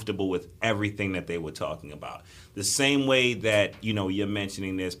comfortable with everything that they were talking about. The same way that, you're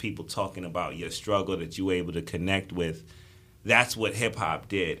mentioning there's people talking about your struggle that you were able to connect with. That's what hip hop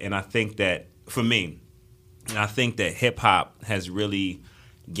did. And I think that for me, hip hop has really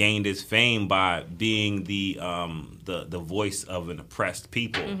gained its fame by being the voice of an oppressed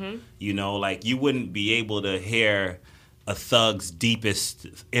people. Like you wouldn't be able to hear a thug's deepest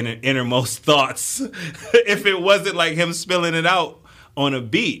innermost thoughts if it wasn't like him spilling it out on a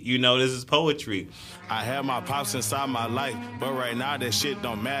beat. This is poetry. I had my pops inside my life, but right now that shit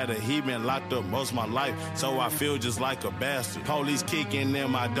don't matter. He been locked up most of my life, so I feel just like a bastard. Police kicking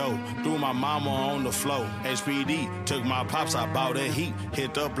in my door, threw my mama on the floor. HPD took my pops, I bought that heat,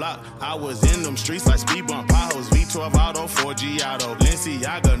 hit the block. I was in them streets like speed bump potholes, V12 auto, 4G auto.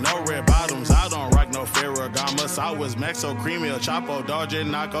 Balenciaga, no red bottoms, I don't rock no Ferragamas. I was Maxo, Creamy, El Chapo, dodging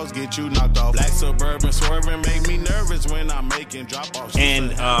knockouts, get you knocked off. Black Suburban swerving, make me nervous when I'm making drop-offs.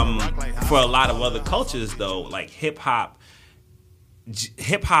 And for a lot of other cultures, though, like hip hop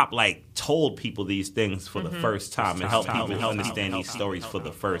like told people these things for the first time and helped people understand these stories for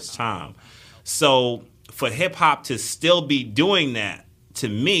the first time. So for hip hop to still be doing that, to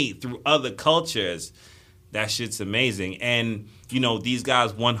me, through other cultures, that shit's amazing. And these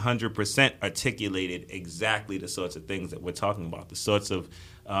guys 100% articulated exactly the sorts of things that we're talking about, the sorts of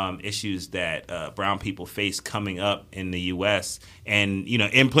issues that brown people face coming up in the U.S. and,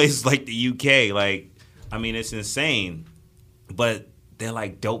 in places like the U.K. Like, I mean, it's insane, but they're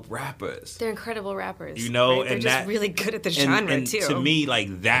like dope rappers. They're incredible rappers. Right? They're just really good at the genre, and too. To me,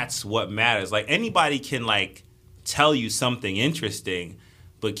 like, that's what matters. Like, anybody can, like, tell you something interesting,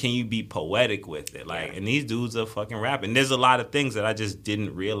 but can you be poetic with it? Like, and these dudes are fucking rapping. There's a lot of things that I just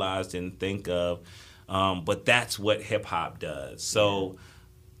didn't realize, didn't think of, but that's what hip-hop does. So,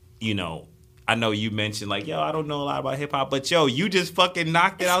 I know you mentioned, like, yo, I don't know a lot about hip-hop, but, yo, you just fucking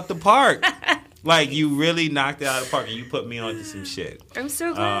knocked it out the park. Like, you really knocked it out of the park, and you put me onto some shit. I'm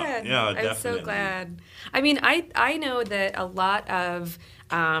so glad. Definitely. I'm so glad. I mean, I know that a lot of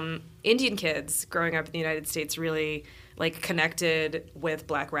Indian kids growing up in the United States really like connected with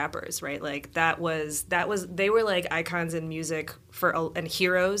black rappers, right? Like that was they were like icons in music and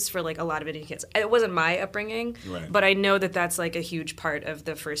heroes for like a lot of Indian kids. It wasn't my upbringing, right, but I know that that's like a huge part of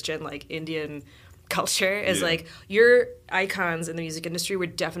the first gen like Indian culture is like your icons in the music industry were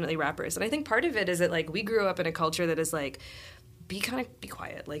definitely rappers. And I think part of it is that like we grew up in a culture that is like be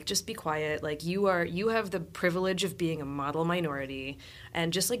quiet, like just be quiet, like you have the privilege of being a model minority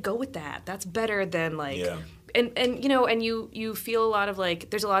and just like go with that. That's better than like and you feel a lot of like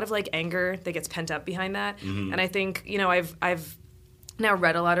there's a lot of like anger that gets pent up behind that. And I think I've now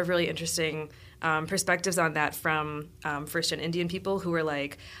read a lot of really interesting perspectives on that from first-gen Indian people who were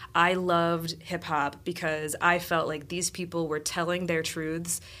like, I loved hip-hop because I felt like these people were telling their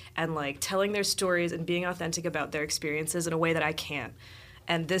truths and like telling their stories and being authentic about their experiences in a way that I can't.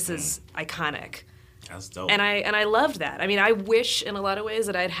 And this is iconic. That's dope. And I loved that. I mean, I wish in a lot of ways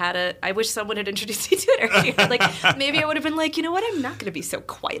that I wish someone had introduced me to it earlier. Like, maybe I would have been like, you know what, I'm not going to be so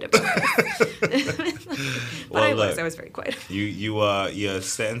quiet about it. But I was very quiet. You're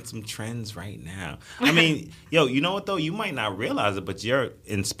setting some trends right now. I mean, yo, you know what, though? You might not realize it, but you're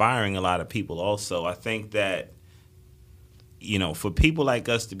inspiring a lot of people also. I think that, for people like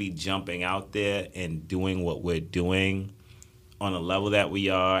us to be jumping out there and doing what we're doing on a level that we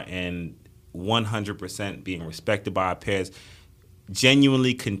are and 100% being respected by our peers,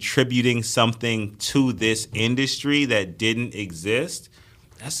 genuinely contributing something to this industry that didn't exist,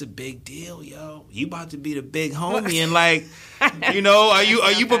 that's a big deal, yo. You about to be the big homie, and like,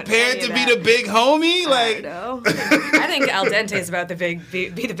 are you prepared to be the big homie? Like, I think Al Dente is about to be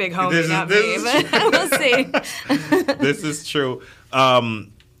the big homie, not me. But we'll see. This is true.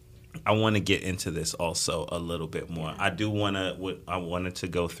 I want to get into this also a little bit more. I wanted to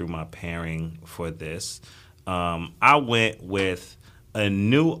go through my pairing for this. I went with a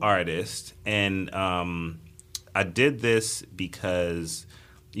new artist, and I did this because,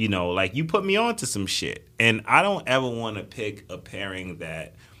 like you put me on to some shit. And I don't ever want to pick a pairing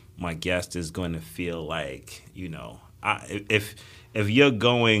that my guest is going to feel like, if you're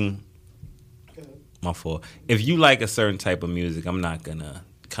going, my fault. If you like a certain type of music, I'm not going to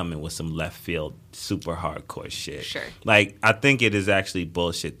come in with some left field super hardcore shit. Sure. Like, I think it is actually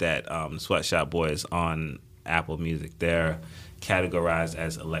bullshit that Sweatshop Boys on Apple Music. They're categorized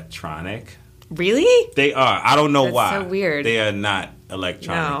as electronic. Really? They are. I don't know That's why. so weird. They are not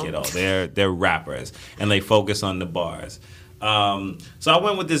electronic at all. They're rappers, and they focus on the bars. So I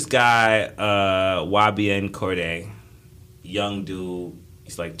went with this guy, YBN Cordae, young dude.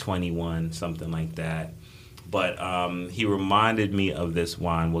 He's like 21, something like that. But he reminded me of this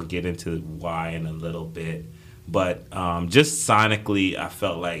wine. We'll get into why in a little bit. But just sonically, I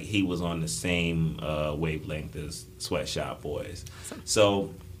felt like he was on the same wavelength as Sweatshop Boys. Awesome.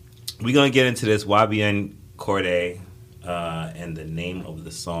 So we're going to get into this. YBN Cordae. And the name of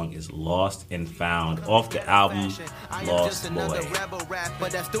the song is Lost and Found off the album Lost Boy.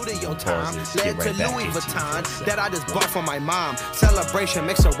 But that studio time led to Louis Vuitton that I just bought from my mom. Celebration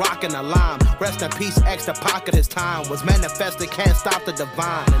mix a rock and a lime. Rest in peace, extra pocket his time was manifested, can't stop the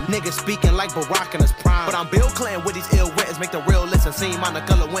divine. Niggas speaking like Barack in his prime. But I'm Bill Clinton with these ill wins, make the real listen. See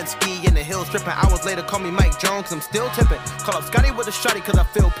Monica Lewinsky in the hills tripping. Hours later, call me Mike Jones, I'm still tipping. Call up Scotty with a shotty cause I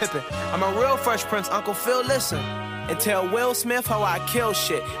feel pippin'. I'm a real Fresh Prince, Uncle Phil, listen. And tell Will Smith how I kill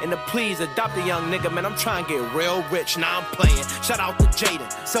shit. And to please adopt a young nigga, man, I'm trying to get real rich. Now I'm playing. Shout out to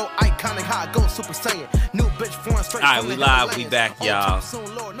Jaden. So iconic how I go Super Saiyan. New bitch foreign straight. All right, we live. We back, y'all.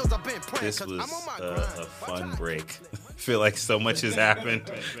 This was a fun break. I feel like so much has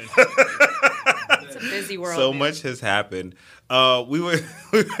happened. It's a busy world. So much has happened. We were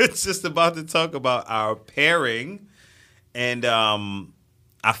just about to talk about our pairing. And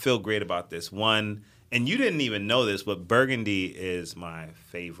I feel great about this. One, and you didn't even know this, but Burgundy is my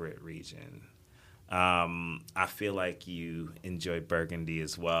favorite region. I feel like you enjoy Burgundy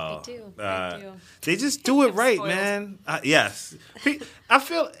as well. I do. They just do it right, spoiled. man. Yes. I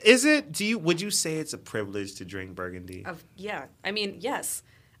feel, would you say it's a privilege to drink Burgundy? Yeah. I mean, yes.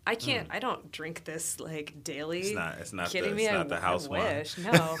 I can't. I don't drink this like daily. It's not kidding the, me. It's not the house I wish.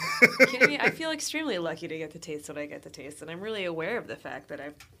 wine. No. Kidding me. I feel extremely lucky to get to taste what I get to taste, and I'm really aware of the fact that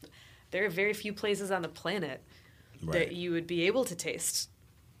there are very few places on the planet that you would be able to taste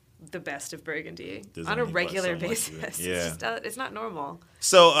the best of Burgundy on a regular basis. Yeah. It's not normal.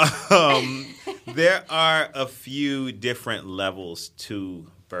 So there are a few different levels to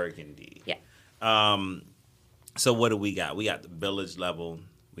Burgundy. Yeah. So what do we got? We got the village level,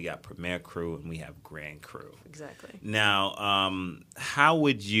 we got Premier Cru, and we have Grand Cru. Exactly. Now, how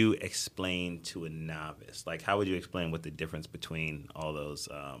would you explain to a novice? Like, how would you explain what the difference between all those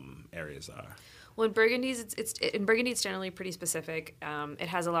areas are? Well, in Burgundy, it's generally pretty specific. It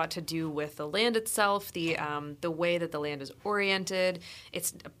has a lot to do with the land itself, the way that the land is oriented.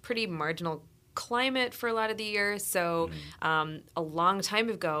 It's a pretty marginal climate for a lot of the year. So a long time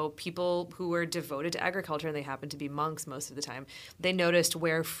ago, people who were devoted to agriculture, and they happened to be monks most of the time, they noticed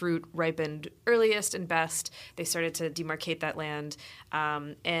where fruit ripened earliest and best. They started to demarcate that land.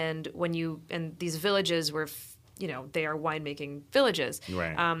 And these villages were they are winemaking villages.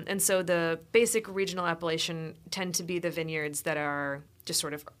 Right. And so the basic regional appellation tend to be the vineyards that are just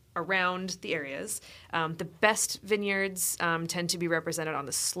sort of around the areas. The best vineyards tend to be represented on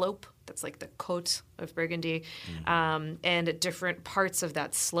the slope. That's like the Côte of Burgundy. And at different parts of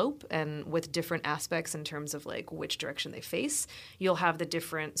that slope and with different aspects in terms of like which direction they face, you'll have the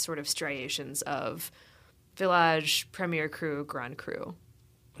different sort of striations of Village, Premier Cru, Grand Cru.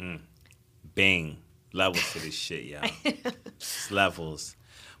 Bing. Levels to this shit, y'all. Levels.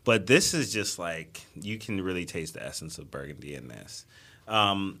 But this is just like, you can really taste the essence of Burgundy in this.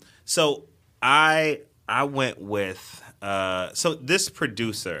 So I went with, so this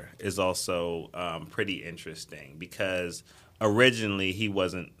producer is also pretty interesting because originally he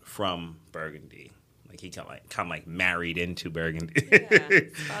wasn't from Burgundy. Like he kind of like married into Burgundy. Yeah,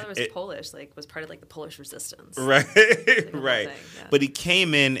 his father was Polish, was part of the Polish resistance. Right, right. Yeah. But he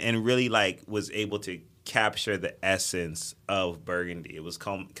came in and really was able to capture the essence of Burgundy. It was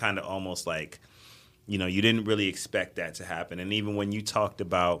kind of almost like, you didn't really expect that to happen. And even when you talked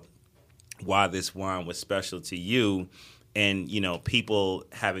about why this wine was special to you, and people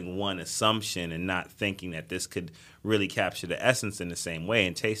having one assumption and not thinking that this could really capture the essence in the same way,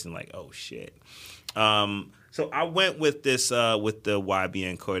 and tasting like, oh shit. So I went with this with the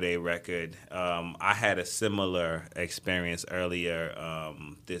YBN Cordae record. I had a similar experience earlier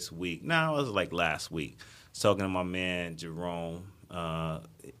this week. No, it was like last week. I was talking to my man Jerome.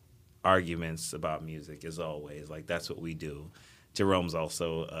 Arguments about music, as always. Like, that's what we do. Jerome's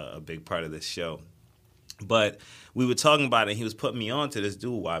also a big part of this show. But we were talking about it, and he was putting me on to this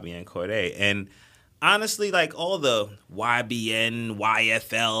dude, YBN Cordae. And honestly, all the YBN,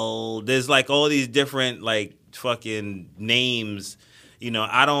 YFL, there's all these different fucking names.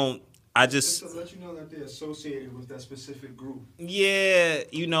 I don't just to let you know that they're associated with that specific group. Yeah,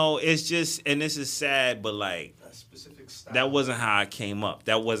 it's just, and this is sad, but like That specific style. that wasn't how I came up.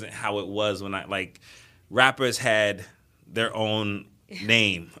 That wasn't how it was when rappers had their own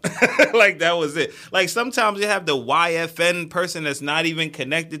name. Like that was it. Like sometimes you have the YFN person that's not even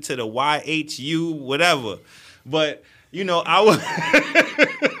connected to the YHU whatever. But I was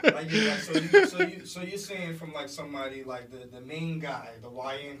so you're saying from like somebody like the main guy, the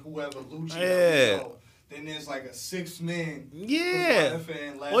YN whoever Lucci. Yeah. Then there's like a 6-man. Yeah.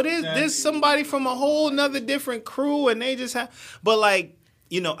 Well, there's somebody from a whole nother different crew, and they just have. But like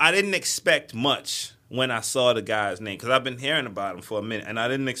I didn't expect much when I saw the guy's name, because I've been hearing about him for a minute, and I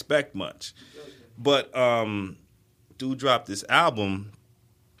didn't expect much. But dude dropped this album,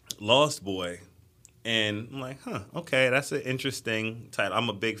 Lost Boy, and I'm like, okay, that's an interesting title. I'm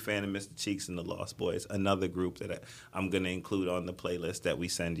a big fan of Mr. Cheeks and the Lost Boys, another group that I'm going to include on the playlist that we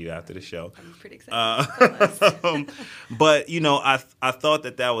send you after the show. I'm pretty excited. But, I thought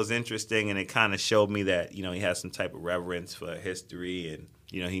that was interesting, and it kind of showed me that, he has some type of reverence for history, and,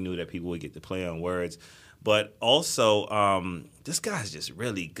 he knew that people would get to play on words. But also, this guy's just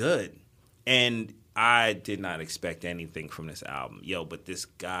really good. And I did not expect anything from this album. But this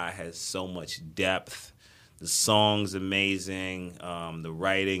guy has so much depth. The song's amazing. The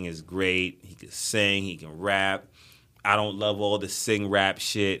writing is great. He can sing. He can rap. I don't love all the sing-rap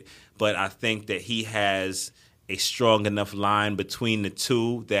shit, but I think that he has a strong enough line between the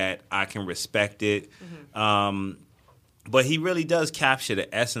two that I can respect it. Mm-hmm. But he really does capture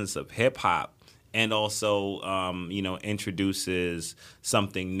the essence of hip-hop. And also, introduces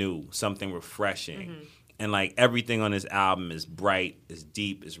something new, something refreshing. Mm-hmm. And, like, everything on his album is bright, is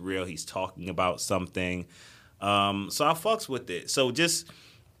deep, is real. He's talking about something. So I fucks with it. So just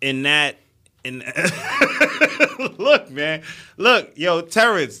look, man. Look, yo,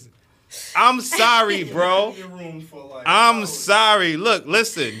 Terrence, I'm sorry, bro. I'm sorry. Look,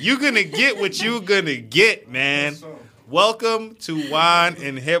 listen, you're going to get what you're going to get, man. Welcome to Wine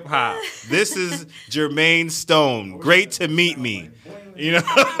and Hip Hop. This is Jermaine Stone. Great to meet me. You know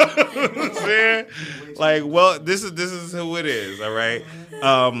what I'm saying? Like, well, this is who it is, all right?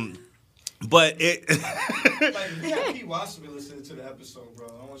 But it Pete wants to be listening to the episode, bro. I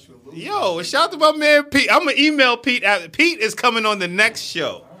don't want you to lose. Yo, shout out to my man Pete. I'm gonna email Pete. Pete is coming on the next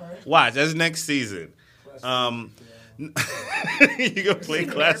show. Right. Watch, that's next season. You gonna play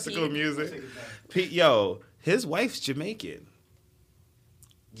classical music? Pete, yo, his wife's Jamaican.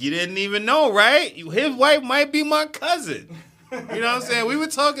 You didn't even know, right? His wife might be my cousin. You know what I'm saying? We were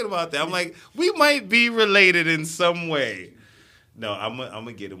talking about that. I'm like, we might be related in some way. No, I'm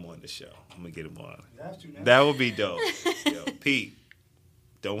gonna get him on the show. I'm gonna get him on. That would be dope. Yo, Pete,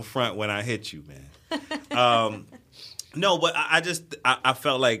 don't front when I hit you, man. No, but I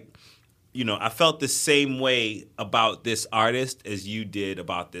felt like, I felt the same way about this artist as you did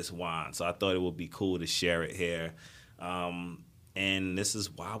about this wine. So I thought it would be cool to share it here. And this is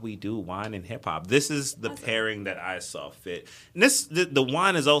why we do wine and hip hop. This is the pairing that I saw fit. And the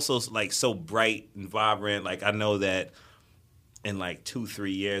wine is also like so bright and vibrant. Like I know that in like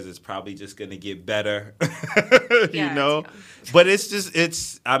 2-3 years, it's probably just going to get better, you know? But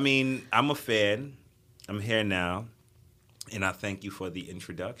I'm a fan. I'm here now. And I thank you for the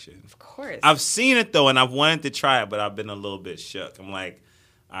introduction. Of course. I've seen it, though, and I've wanted to try it, but I've been a little bit shook. I'm like,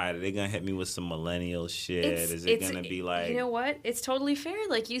 all right, are they going to hit me with some millennial shit? Is it going to be like... You know what? It's totally fair.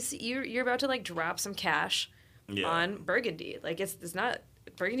 Like, you're about to, like, drop some cash on Burgundy. Like, it's not...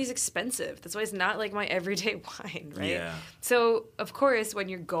 Burgundy's expensive. That's why it's not like my everyday wine, right? Yeah. So, of course, when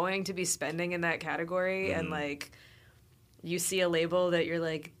you're going to be spending in that category and, like, you see a label that you're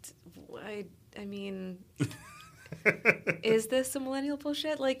like, I mean, is this some millennial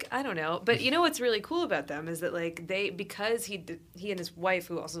bullshit? Like, I don't know. But you know what's really cool about them is that, like, because he and his wife,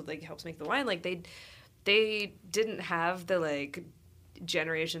 who also, like, helps make the wine, like, they didn't have the, like,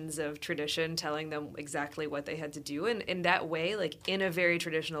 generations of tradition telling them exactly what they had to do, and in that way, like in a very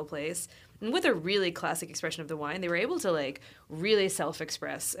traditional place and with a really classic expression of the wine, they were able to like really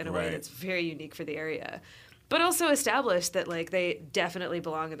self-express in a way that's very unique for the area, but also establish that like they definitely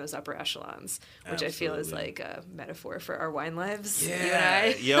belong in those upper echelons, which I feel is like a metaphor for our wine lives. Yeah,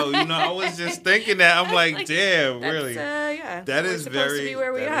 you and I. Yo, I was just thinking that. I'm like damn, really. Yeah, that is supposed to be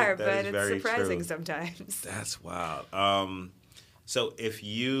where we are, but it's surprising true. sometimes. That's wild. So if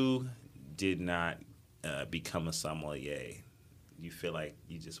you did not become a sommelier, you feel like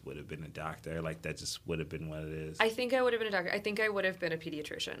you just would have been a doctor? Like that just would have been what it is? I think I would have been a doctor. I think I would have been a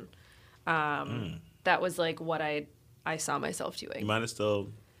pediatrician. That was like what I saw myself doing. You might have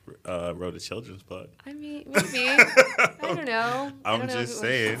still wrote a children's book. I mean, maybe. I don't know. I'm just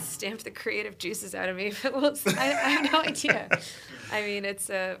saying. Stamp the creative juices out of me. But I have no idea. I mean,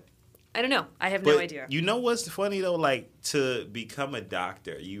 it's I don't know. I have no idea. You know what's funny though? Like, to become a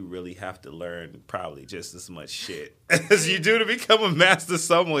doctor, you really have to learn probably just as much shit as you do to become a master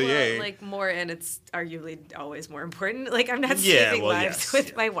sommelier. Well, like more, and it's arguably always more important. Like, I'm not saving lives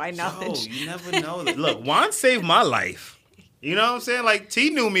with my wine knowledge. You never know. Look, wine saved my life. You know what I'm saying? Like, T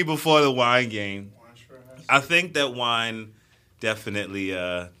knew me before the wine game. I think that wine definitely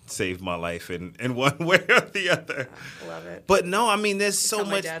saved my life in one way or the other. Love it. But no, I mean, there's so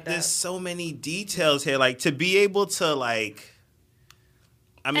much. There's so many details here. Like, to be able to like,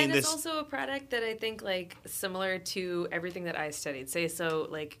 I mean, and it's also a product that I think like similar to everything that I studied. Say so,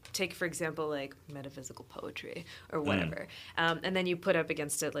 like take for example like metaphysical poetry or whatever, and then you put up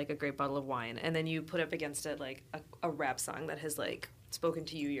against it like a great bottle of wine, and then you put up against it like a rap song that has like spoken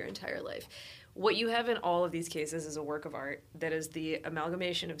to you your entire life. What you have in all of these cases is a work of art that is the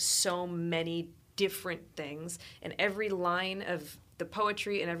amalgamation of so many different things, and every line of the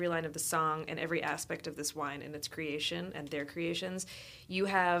poetry and every line of the song and every aspect of this wine and its creation and their creations, you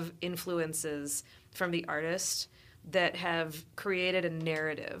have influences from the artist that have created a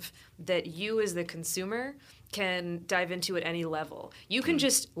narrative that you as the consumer can dive into at any level. You can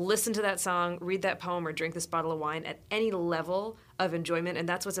just listen to that song, read that poem, or drink this bottle of wine at any level of enjoyment, and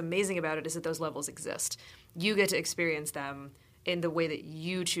that's what's amazing about it, is that those levels exist. You get to experience them in the way that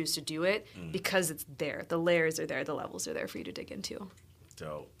you choose to do it because it's there. The layers are there, the levels are there for you to dig into.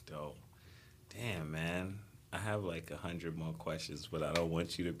 Dope. Damn, man. I have like 100 more questions, but I don't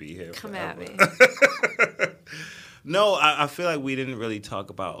want you to be here Come forever. at me. No, I feel like we didn't really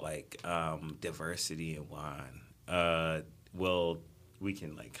talk about like diversity in wine. Well, we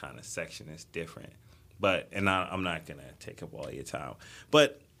can like kind of section this different, but I'm not gonna take up all your time.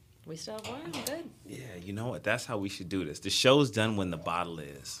 But we still have wine. Good. Yeah, you know what? That's how we should do this. The show's done when the bottle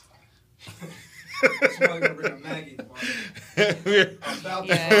is. Somebody gonna bring a Maggie.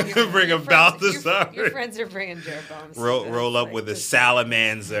 Bring a Balthazar. Your friends are bringing Jeroboams. Roll up with a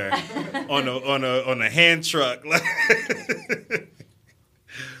salamander on a hand truck. You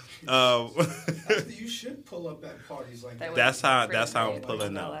should pull up at parties like that. That's how I'm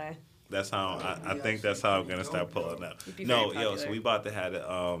pulling up. That's how I think that's how I'm gonna start pulling up. No, so we about to have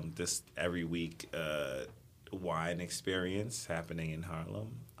this every week wine experience happening in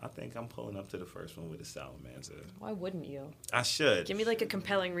Harlem. I think I'm pulling up to the first one with a salamander. Why wouldn't you? I should. Give me like a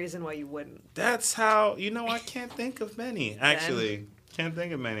compelling reason why you wouldn't. That's how, I can't think of many, actually. Can't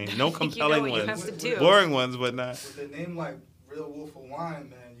think of many. No compelling ones. You have to do. Boring ones, but not. With a name like Real Wolf of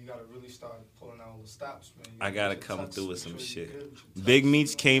Wine, man, you got to really start pulling out all the stops, man. I got to come through with some shit. Big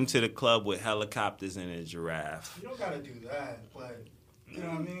Meats came to the club with helicopters and a giraffe. You don't got to do that, but... You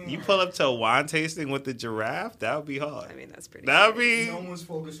know what I mean? You pull up to a wine tasting with the giraffe, that would be hard. I mean, that's pretty That would be... No one's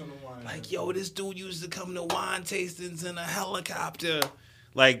focused on the wine. Like, yo, this dude used to come to wine tastings in a helicopter.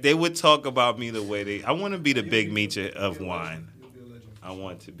 Like, they would talk about me the way they... I want to be the Big Meat of wine. You'll be a legend. I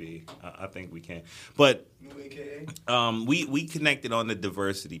want to be. I think we can. But we connected on the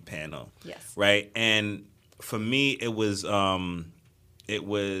diversity panel. Yes. Right? And for me, it was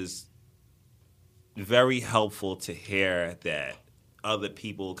very helpful to hear that other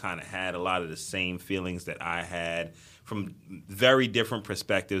people kind of had a lot of the same feelings that I had from very different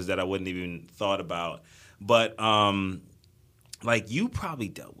perspectives that I wouldn't even thought about. But, like, you probably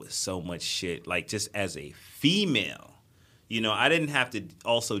dealt with so much shit, like, just as a female. I didn't have to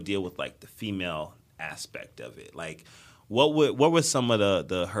also deal with, like, the female aspect of it. Like, what were some of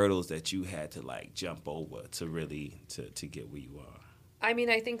the hurdles that you had to, like, jump over to really to get where you are? I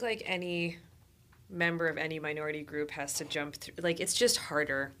mean, I think, like, any member of any minority group has to jump through, like, it's just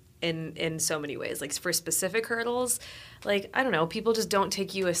harder in so many ways. Like, for specific hurdles, like, I don't know, people just don't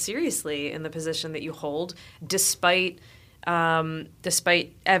take you as seriously in the position that you hold, despite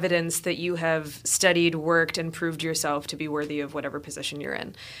evidence that you have studied, worked, and proved yourself to be worthy of whatever position you're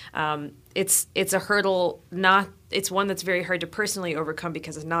in. It's a hurdle, it's one that's very hard to personally overcome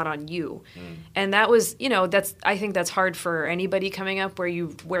because it's not on you. And that was, I think that's hard for anybody coming up where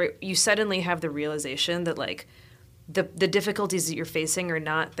you suddenly have the realization that, like, the difficulties that you're facing are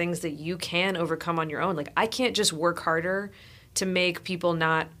not things that you can overcome on your own. Like, I can't just work harder to make people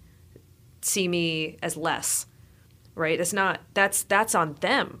not see me as less. Right? That's on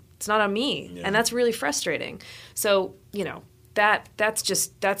them. It's not on me. Yeah. And that's really frustrating. So,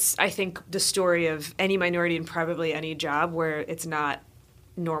 that's I think the story of any minority in probably any job where it's not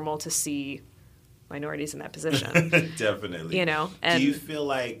normal to see minorities in that position. Definitely. And do you feel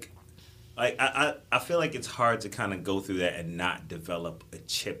like Like I feel like it's hard to kind of go through that and not develop a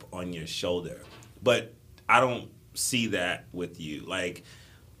chip on your shoulder. But I don't see that with you. Like,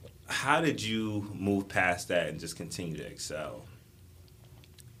 how did you move past that and just continue to excel?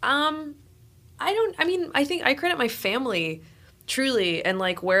 I think I credit my family truly, and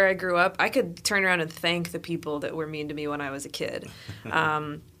like where I grew up, I could turn around and thank the people that were mean to me when I was a kid.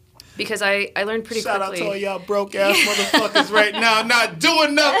 Because I learned pretty quickly. Shout out to all y'all broke ass motherfuckers right now not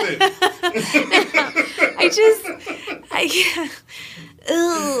doing nothing.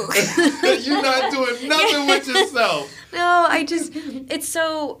 You're not doing nothing with yourself. No,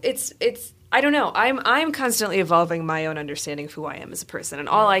 I don't know. I'm constantly evolving my own understanding of who I am as a person, and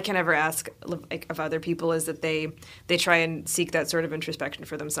all I can ever ask of other people is that they try and seek that sort of introspection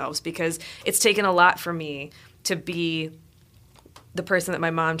for themselves, because it's taken a lot for me to be the person that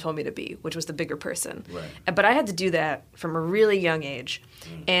my mom told me to be, which was the bigger person. Right. But I had to do that from a really young age.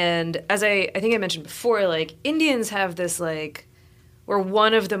 And as I think I mentioned before, like, Indians have this, like, we're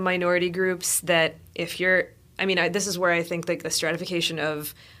one of the minority groups that if you're, this is where I think like the stratification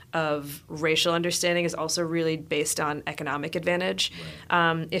of racial understanding is also really based on economic advantage.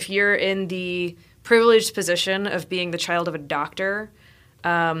 Right. If you're in the privileged position of being the child of a doctor,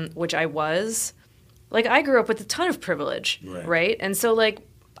 which I was, like, I grew up with a ton of privilege, right? And so, like,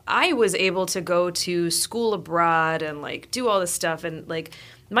 I was able to go to school abroad and, like, do all this stuff. And, like,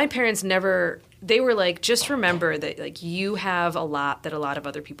 my parents they were like, just remember that, like, you have a lot that a lot of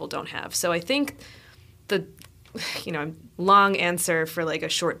other people don't have. So I think long answer for, like, a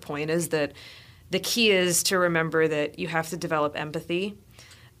short point is that the key is to remember that you have to develop empathy.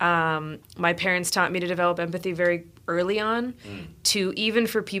 My parents taught me to develop empathy very early on, even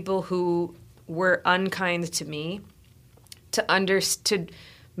for people who were unkind to me, instead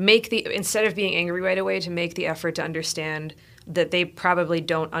of being angry right away, to make the effort to understand that they probably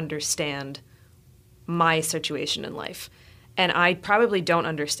don't understand my situation in life, and I probably don't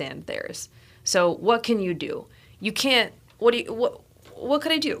understand theirs. So what can you do? You can't. What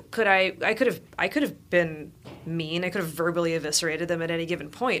could I do? I could have been mean. I could have verbally eviscerated them at any given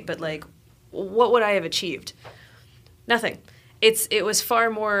point. But, like, what would I have achieved? Nothing. It was far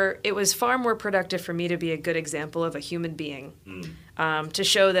more productive for me to be a good example of a human being, to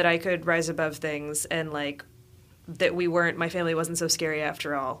show that I could rise above things, and, like, that my family wasn't so scary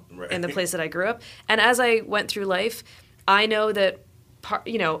after all, in the place that I grew up. And as I went through life, I know that,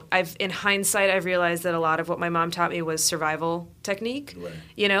 in hindsight, I've realized that a lot of what my mom taught me was survival technique. Right.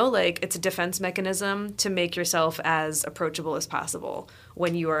 Like, it's a defense mechanism to make yourself as approachable as possible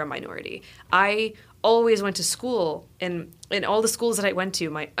when you are a minority. I always went to school, and in all the schools that I went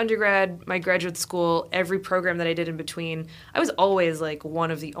to, my undergrad, my graduate school, every program that I did in between, I was always, like, one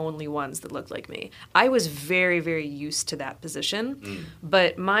of the only ones that looked like me. I was very, very used to that position,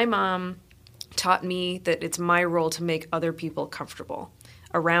 but my mom taught me that it's my role to make other people comfortable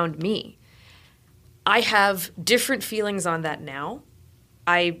around me. I have different feelings on that now.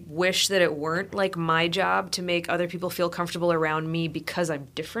 I wish that it weren't, like, my job to make other people feel comfortable around me because I'm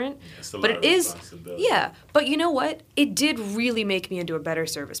different. But it is, but you know what? It did really make me into a better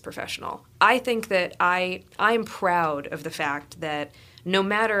service professional. I think that I'm proud of the fact that no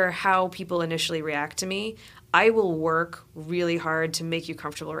matter how people initially react to me, I will work really hard to make you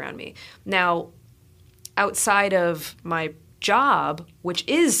comfortable around me. Now, outside of my job,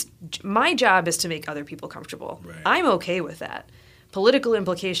 my job is to make other people comfortable. Right. I'm okay with that. Political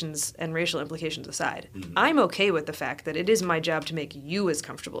implications and racial implications aside, I'm okay with the fact that it is my job to make you as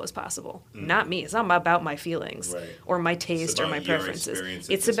comfortable as possible. Not me. It's not about my feelings or my taste or my preferences.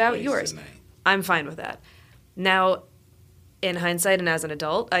 It's about yours. I'm fine with that. Now, in hindsight and as an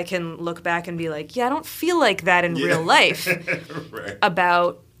adult, I can look back and be like, I don't feel like that in real life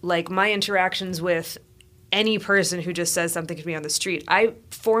about, like, my interactions with any person who just says something to me on the street. I've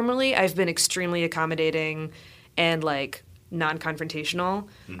been extremely accommodating and, like, non-confrontational.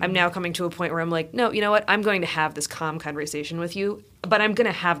 I'm now coming to a point where I'm like, no, you know what? I'm going to have this calm conversation with you, but I'm going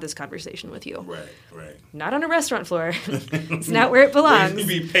to have this conversation with you. Right. Not on a restaurant floor. It's not where it belongs. You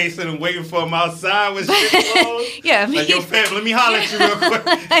be pacing and waiting for him outside with shit closed. Like, yo, fam, let me holler at you real quick.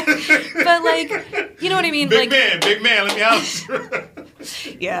 But, like, you know what I mean? Big man, let me holler at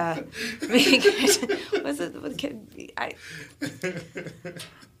you. Yeah.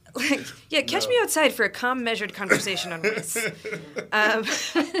 Catch me outside for a calm, measured conversation on race.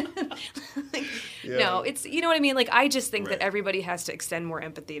 No, it's, you know what I mean? Like, I just think that everybody has to extend more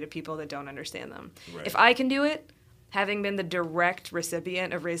empathy to people that don't understand them. Right. If I can do it, having been the direct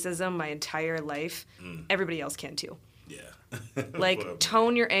recipient of racism my entire life, everybody else can too. Yeah. Like,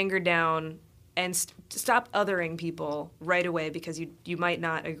 tone your anger down and stop othering people right away because you might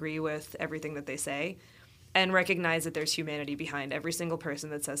not agree with everything that they say, and recognize that there's humanity behind every single person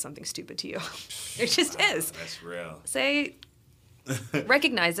that says something stupid to you. There just is. That's real.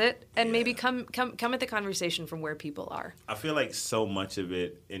 Recognize it, and maybe come at the conversation from where people are. I feel like so much of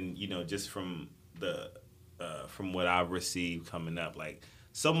it, and just from what I've received coming up, like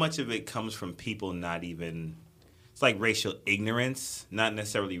so much of it comes from people not even. It's like racial ignorance, not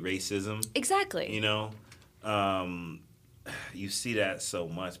necessarily racism. Exactly. You see that so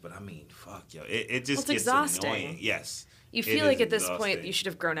much, but I mean, fuck, yo, it just gets exhausting. Annoying. Yes. You feel like at this point you should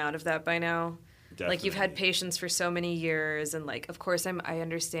have grown out of that by now. Definitely. Like you've had patience for so many years, and like, of course, I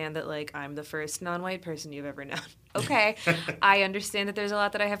understand that like I'm the first non-white person you've ever known. Okay, I understand that there's a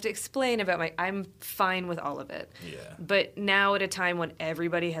lot that I have to explain about I'm fine with all of it. Yeah. But now at a time when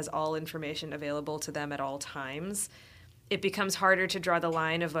everybody has all information available to them at all times, it becomes harder to draw the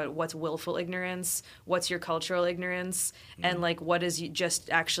line of what's willful ignorance, what's your cultural ignorance, and like what is just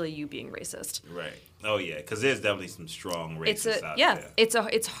actually you being racist. Right. Oh yeah, because there's definitely some strong racists out there.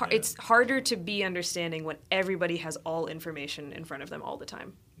 It's harder to be understanding when everybody has all information in front of them all the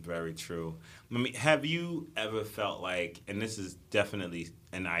time. Very true. I mean, have you ever felt like, and this is definitely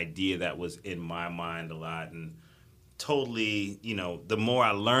an idea that was in my mind a lot, and totally, the more I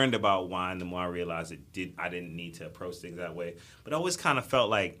learned about wine, the more I realized I didn't need to approach things that way. But I always kind of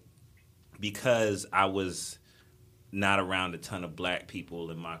felt like because I was not around a ton of black people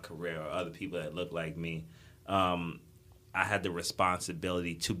in my career or other people that look like me, I had the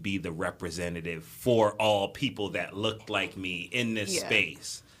responsibility to be the representative for all people that looked like me in this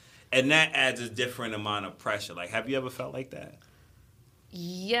space. And that adds a different amount of pressure. Like, have you ever felt like that?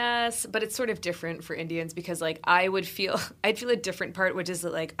 Yes, but it's sort of different for Indians because like I'd feel a different part, which is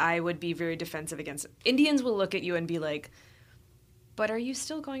that like I would be very defensive against Indians will look at you and be like, but are you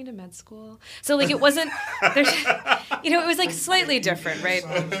still going to med school? So like it wasn't, it was like slightly different, right?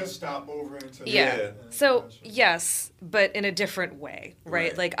 Stop over into yeah. So yes, but in a different way,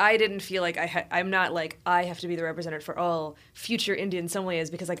 right? Like I didn't feel like I'm not like I have to be the representative for all future Indian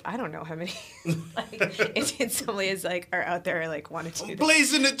sommeliers because like I don't know how many Indian sommeliers like are out there like want to do this.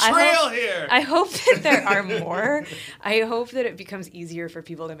 Blazing the trail here. I hope that there are more. I hope that it becomes easier for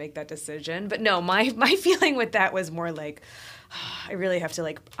people to make that decision. But no, my feeling with that was more like. I really have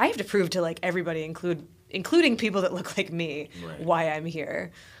to I have to prove to everybody, including people that look like me, why I'm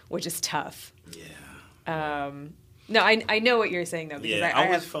here, which is tough. Yeah. No, I know what you're saying though. Because I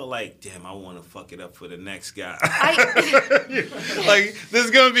always felt like, damn, I want to fuck it up for the next guy.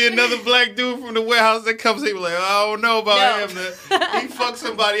 There's gonna be another black dude from the warehouse that comes in like, I don't know about him. He fucked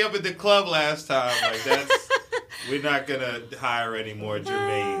somebody up at the club last time. We're not gonna hire any more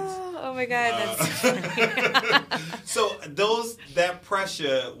Jermaines. Oh my God, that's funny. So that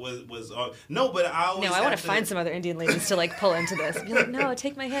pressure was on. No, but I always I want to find some other Indian ladies to pull into this. Be like, no,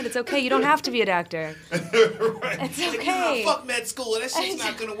 take my hand. It's okay. You don't have to be a doctor. Right. It's okay. Fuck med school. That shit's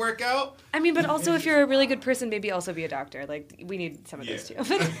not gonna work out. I mean, but also if you're a really good person, maybe also be a doctor. We need some of those too.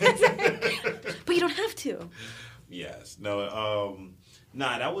 But you don't have to. Yes. No.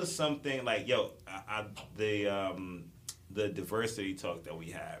 That was something the diversity talk that we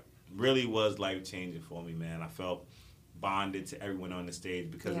had really was life-changing for me, man. I felt bonded to everyone on the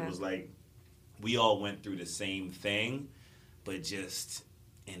stage because it was like we all went through the same thing, but just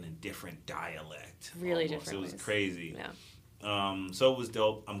in a different dialect. Really almost. different. It was crazy. Yeah. So it was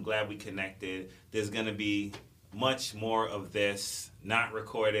dope. I'm glad we connected. There's going to be much more of this, not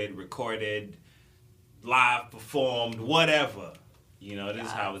recorded, live performed, whatever. This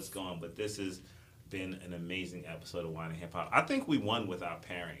is how it's going. But this has been an amazing episode of Wine and Hip Hop. I think we won with our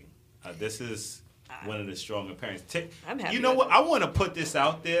pairing. This is one of the stronger pairings. I'm happy. You know what? I want to put this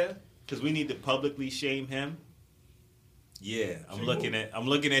out there because we need to publicly shame him. Yeah, I'm looking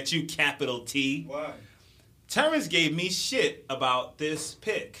at you, capital T. Why? Terrence gave me shit about this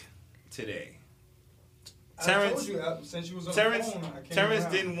pick today. I told you since you was on the phone, I came Terrence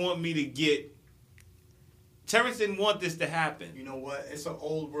around. didn't want me to get. Terrence didn't want this to happen. You know what? It's an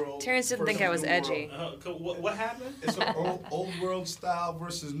old world. Terrence didn't think I was edgy. What happened? It's an old world style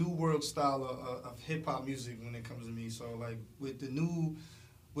versus new world style of hip hop music when it comes to me. So with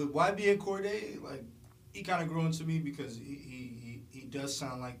YB and Cordae, he kind of grew into me because he does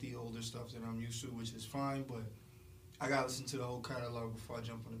sound like the older stuff that I'm used to, which is fine. But I gotta listen to the whole catalog before I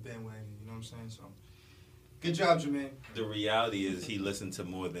jump on the bandwagon. You know what I'm saying? So good job, Jermaine. The reality is he listened to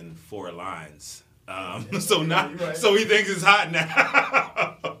more than 4 lines. Right. So he thinks it's hot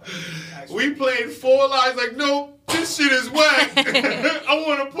now. We played 4 lines no, this shit is whack. I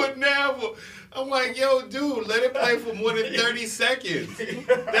want to I'm like, yo, dude, let it play for more than 30 seconds.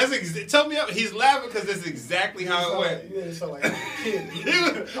 Tell me, he's laughing because that's exactly how it went. You sound like a kid. He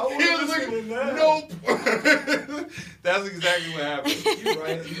was like, nope. That's exactly what happened. You're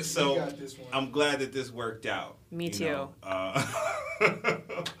right. So you got this one. I'm glad that this worked out. Me too. Know?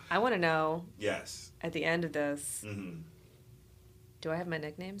 I want to know. Yes. At the end of this, do I have my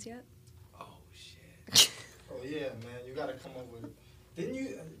nicknames yet? Oh shit. Oh yeah, man, you gotta come up with. Didn't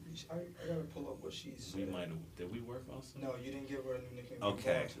you? I gotta pull up what she said. We might have. Did we work on something? No, you didn't give her a new nickname.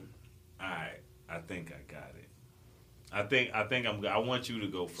 Okay. All right. I think I got it. I think I'm good. I want you to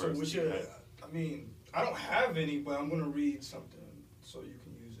go first. So what's your? I mean, I don't have any, but I'm gonna read something so you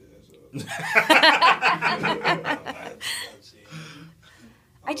can use it as a.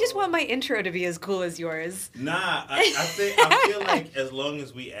 I just want my intro to be as cool as yours. Nah, I feel like as long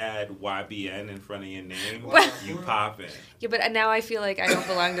as we add YBN in front of your name, you poppin'. Yeah, but now I feel like I don't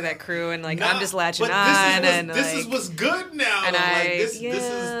belong to that crew, and like I'm just latching but on. This is what's good now. And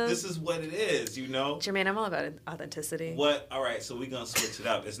this is what it is, you know. Jermaine, I'm all about authenticity. What? All right, so we're gonna switch it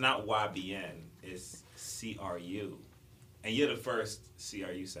up. It's not YBN. It's CRU, and you're the first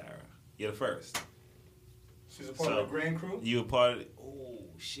CRU, Sarah. You're the first. She's a part of the Grand Crew. You a part of it? Oh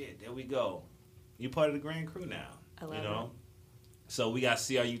shit! There we go. You part of the Grand Crew now. I love it. So we got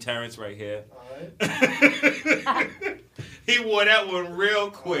CRU Terrence right here. All right. He wore that one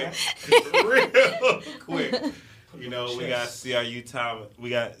real quick. Real quick. You know, we got CRU Tom.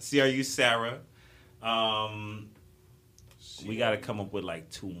 We got CRU Sarah. We got to come up with like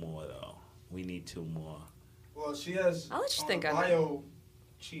 2 more though. We need 2 more. Well, she has. I'll let you think on bio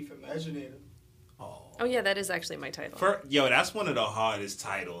Chief Imaginator. Oh yeah, that is actually my title. That's one of the hardest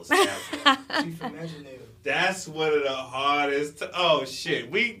titles ever. Chief Imaginator. That's one of the hardest. Oh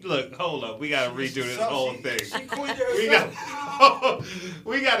shit! Hold up. We gotta redo this whole thing.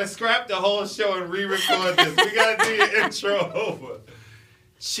 We gotta scrap the whole show and re-record this. We gotta do your intro over.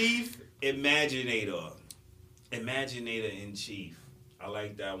 Chief Imaginator in Chief. I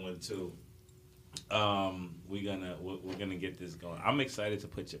like that one too. We're gonna get this going. I'm excited to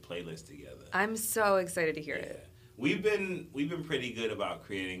put your playlist together. I'm so excited to hear it. We've been pretty good about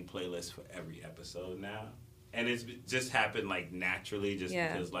creating playlists for every episode now, and it's just happened like naturally,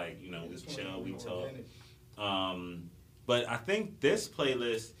 because like we chill, we talk. But I think this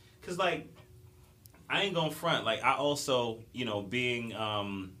playlist, cause like I ain't gonna front. Like I also being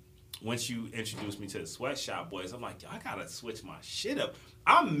once you introduced me to the Sweatshop Boys, I'm like, yo, I gotta switch my shit up.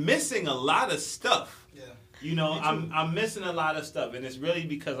 I'm missing a lot of stuff. Yeah. I'm missing a lot of stuff, and it's really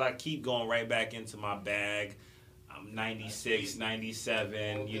because I keep going right back into my bag. I'm 96,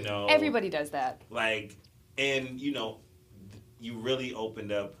 97, Everybody does that. Like, and, you really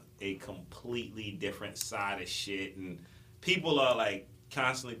opened up a completely different side of shit, and people are, like,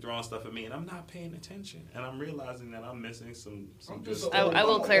 constantly throwing stuff at me, and I'm not paying attention, and I'm realizing that I'm missing some good stuff. I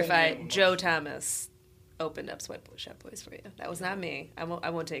will clarify, Joe Thomas opened up Sweatshop Boys for you. That was not me. I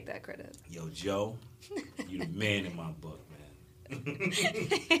won't take that credit. Yo, Joe, you the man in my book, man.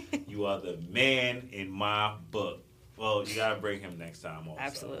 You are the man in my book. Well, you gotta bring him next time also.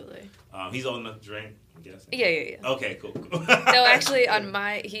 Absolutely. He's old enough to drink, I'm guessing. Yeah. Okay, cool. No, actually,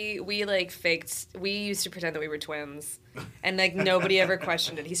 we used to pretend that we were twins, and like nobody ever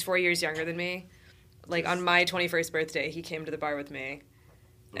questioned it. He's 4 years younger than me. Like on my 21st birthday, he came to the bar with me.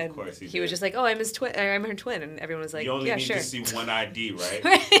 And of course he was just like, "Oh, I'm her twin," and everyone was like, "Yeah, sure." You only need to see one ID, right?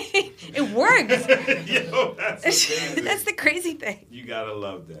 It works. Yo, that's amazing. That's the crazy thing. You gotta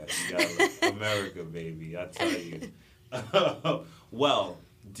love that. You gotta love America, baby. I tell you. Well,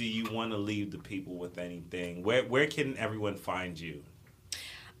 do you want to leave the people with anything? Where can everyone find you?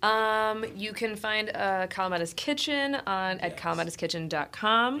 You can find Kalamata's Kitchen at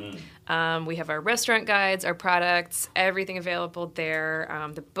kalamataskitchen.com. We have our restaurant guides, our products, everything available there.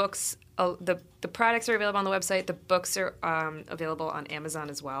 The books, the products are available on the website. The books are available on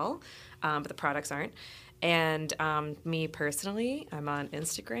Amazon as well, but the products aren't. And me personally, I'm on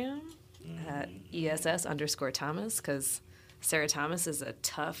Instagram at ESS_Thomas because Sarah Thomas is a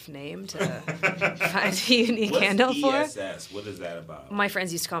tough name to find a unique handle for. What's ESS? What is that about? My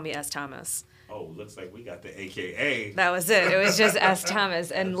friends used to call me S. Thomas. Oh, looks like we got the AKA. That was it. It was just S.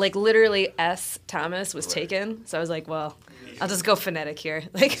 Thomas. And like literally S. Thomas was taken. So I was like, well, I'll just go phonetic here.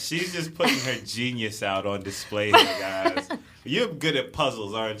 Like she's just putting her genius out on display here, guys. You're good at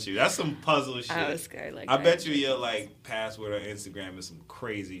puzzles, aren't you? That's some puzzle shit. I was scared. I bet you your like password on Instagram is some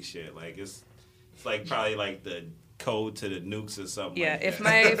crazy shit. Like it's like probably like the code to the nukes or something. Yeah, like if that.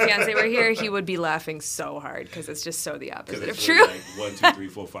 my fiance were here, he would be laughing so hard because it's just so the opposite of it's true. Really like 1, 2, 3,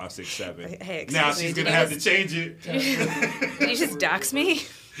 4, 5, 6, 7. Hey, now she's gonna have to change it. Did you just dox me?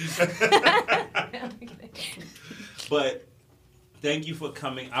 But thank you for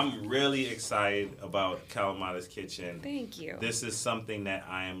coming. I'm really excited about Kalamata's Kitchen. Thank you. This is something that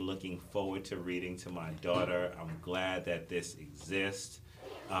I am looking forward to reading to my daughter. I'm glad that this exists.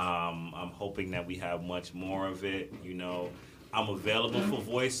 I'm hoping that we have much more of it. You know, I'm available for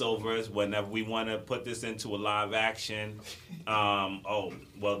voiceovers whenever we want to put this into a live action. Oh,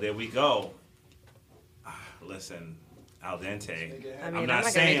 well, there we go. Listen, al dente. I mean, I'm not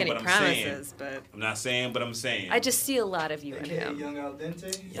going to make any promises, but... I'm not saying, but I'm saying. I just see a lot of you in AKA him. Young al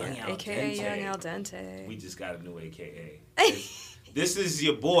dente? Young al AKA dente. Young al dente. We just got a new AKA. This is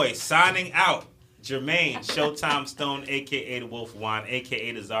your boy signing out. Jermaine, Showtime Stone, a.k.a. the Wolf Wine,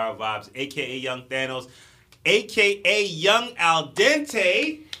 a.k.a. the Zara Vibes, a.k.a. Young Thanos, a.k.a. Young Al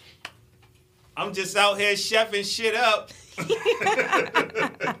Dente. I'm just out here chefing shit up.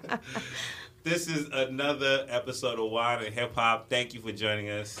 This is another episode of Wine and Hip Hop. Thank you for joining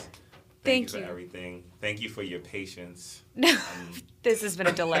us. Thank you for everything. Thank you for your patience. This has been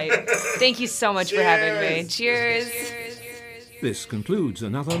a delight. Thank you so much for having me. Cheers. This concludes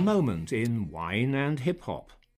another moment in Wine and Hip Hop.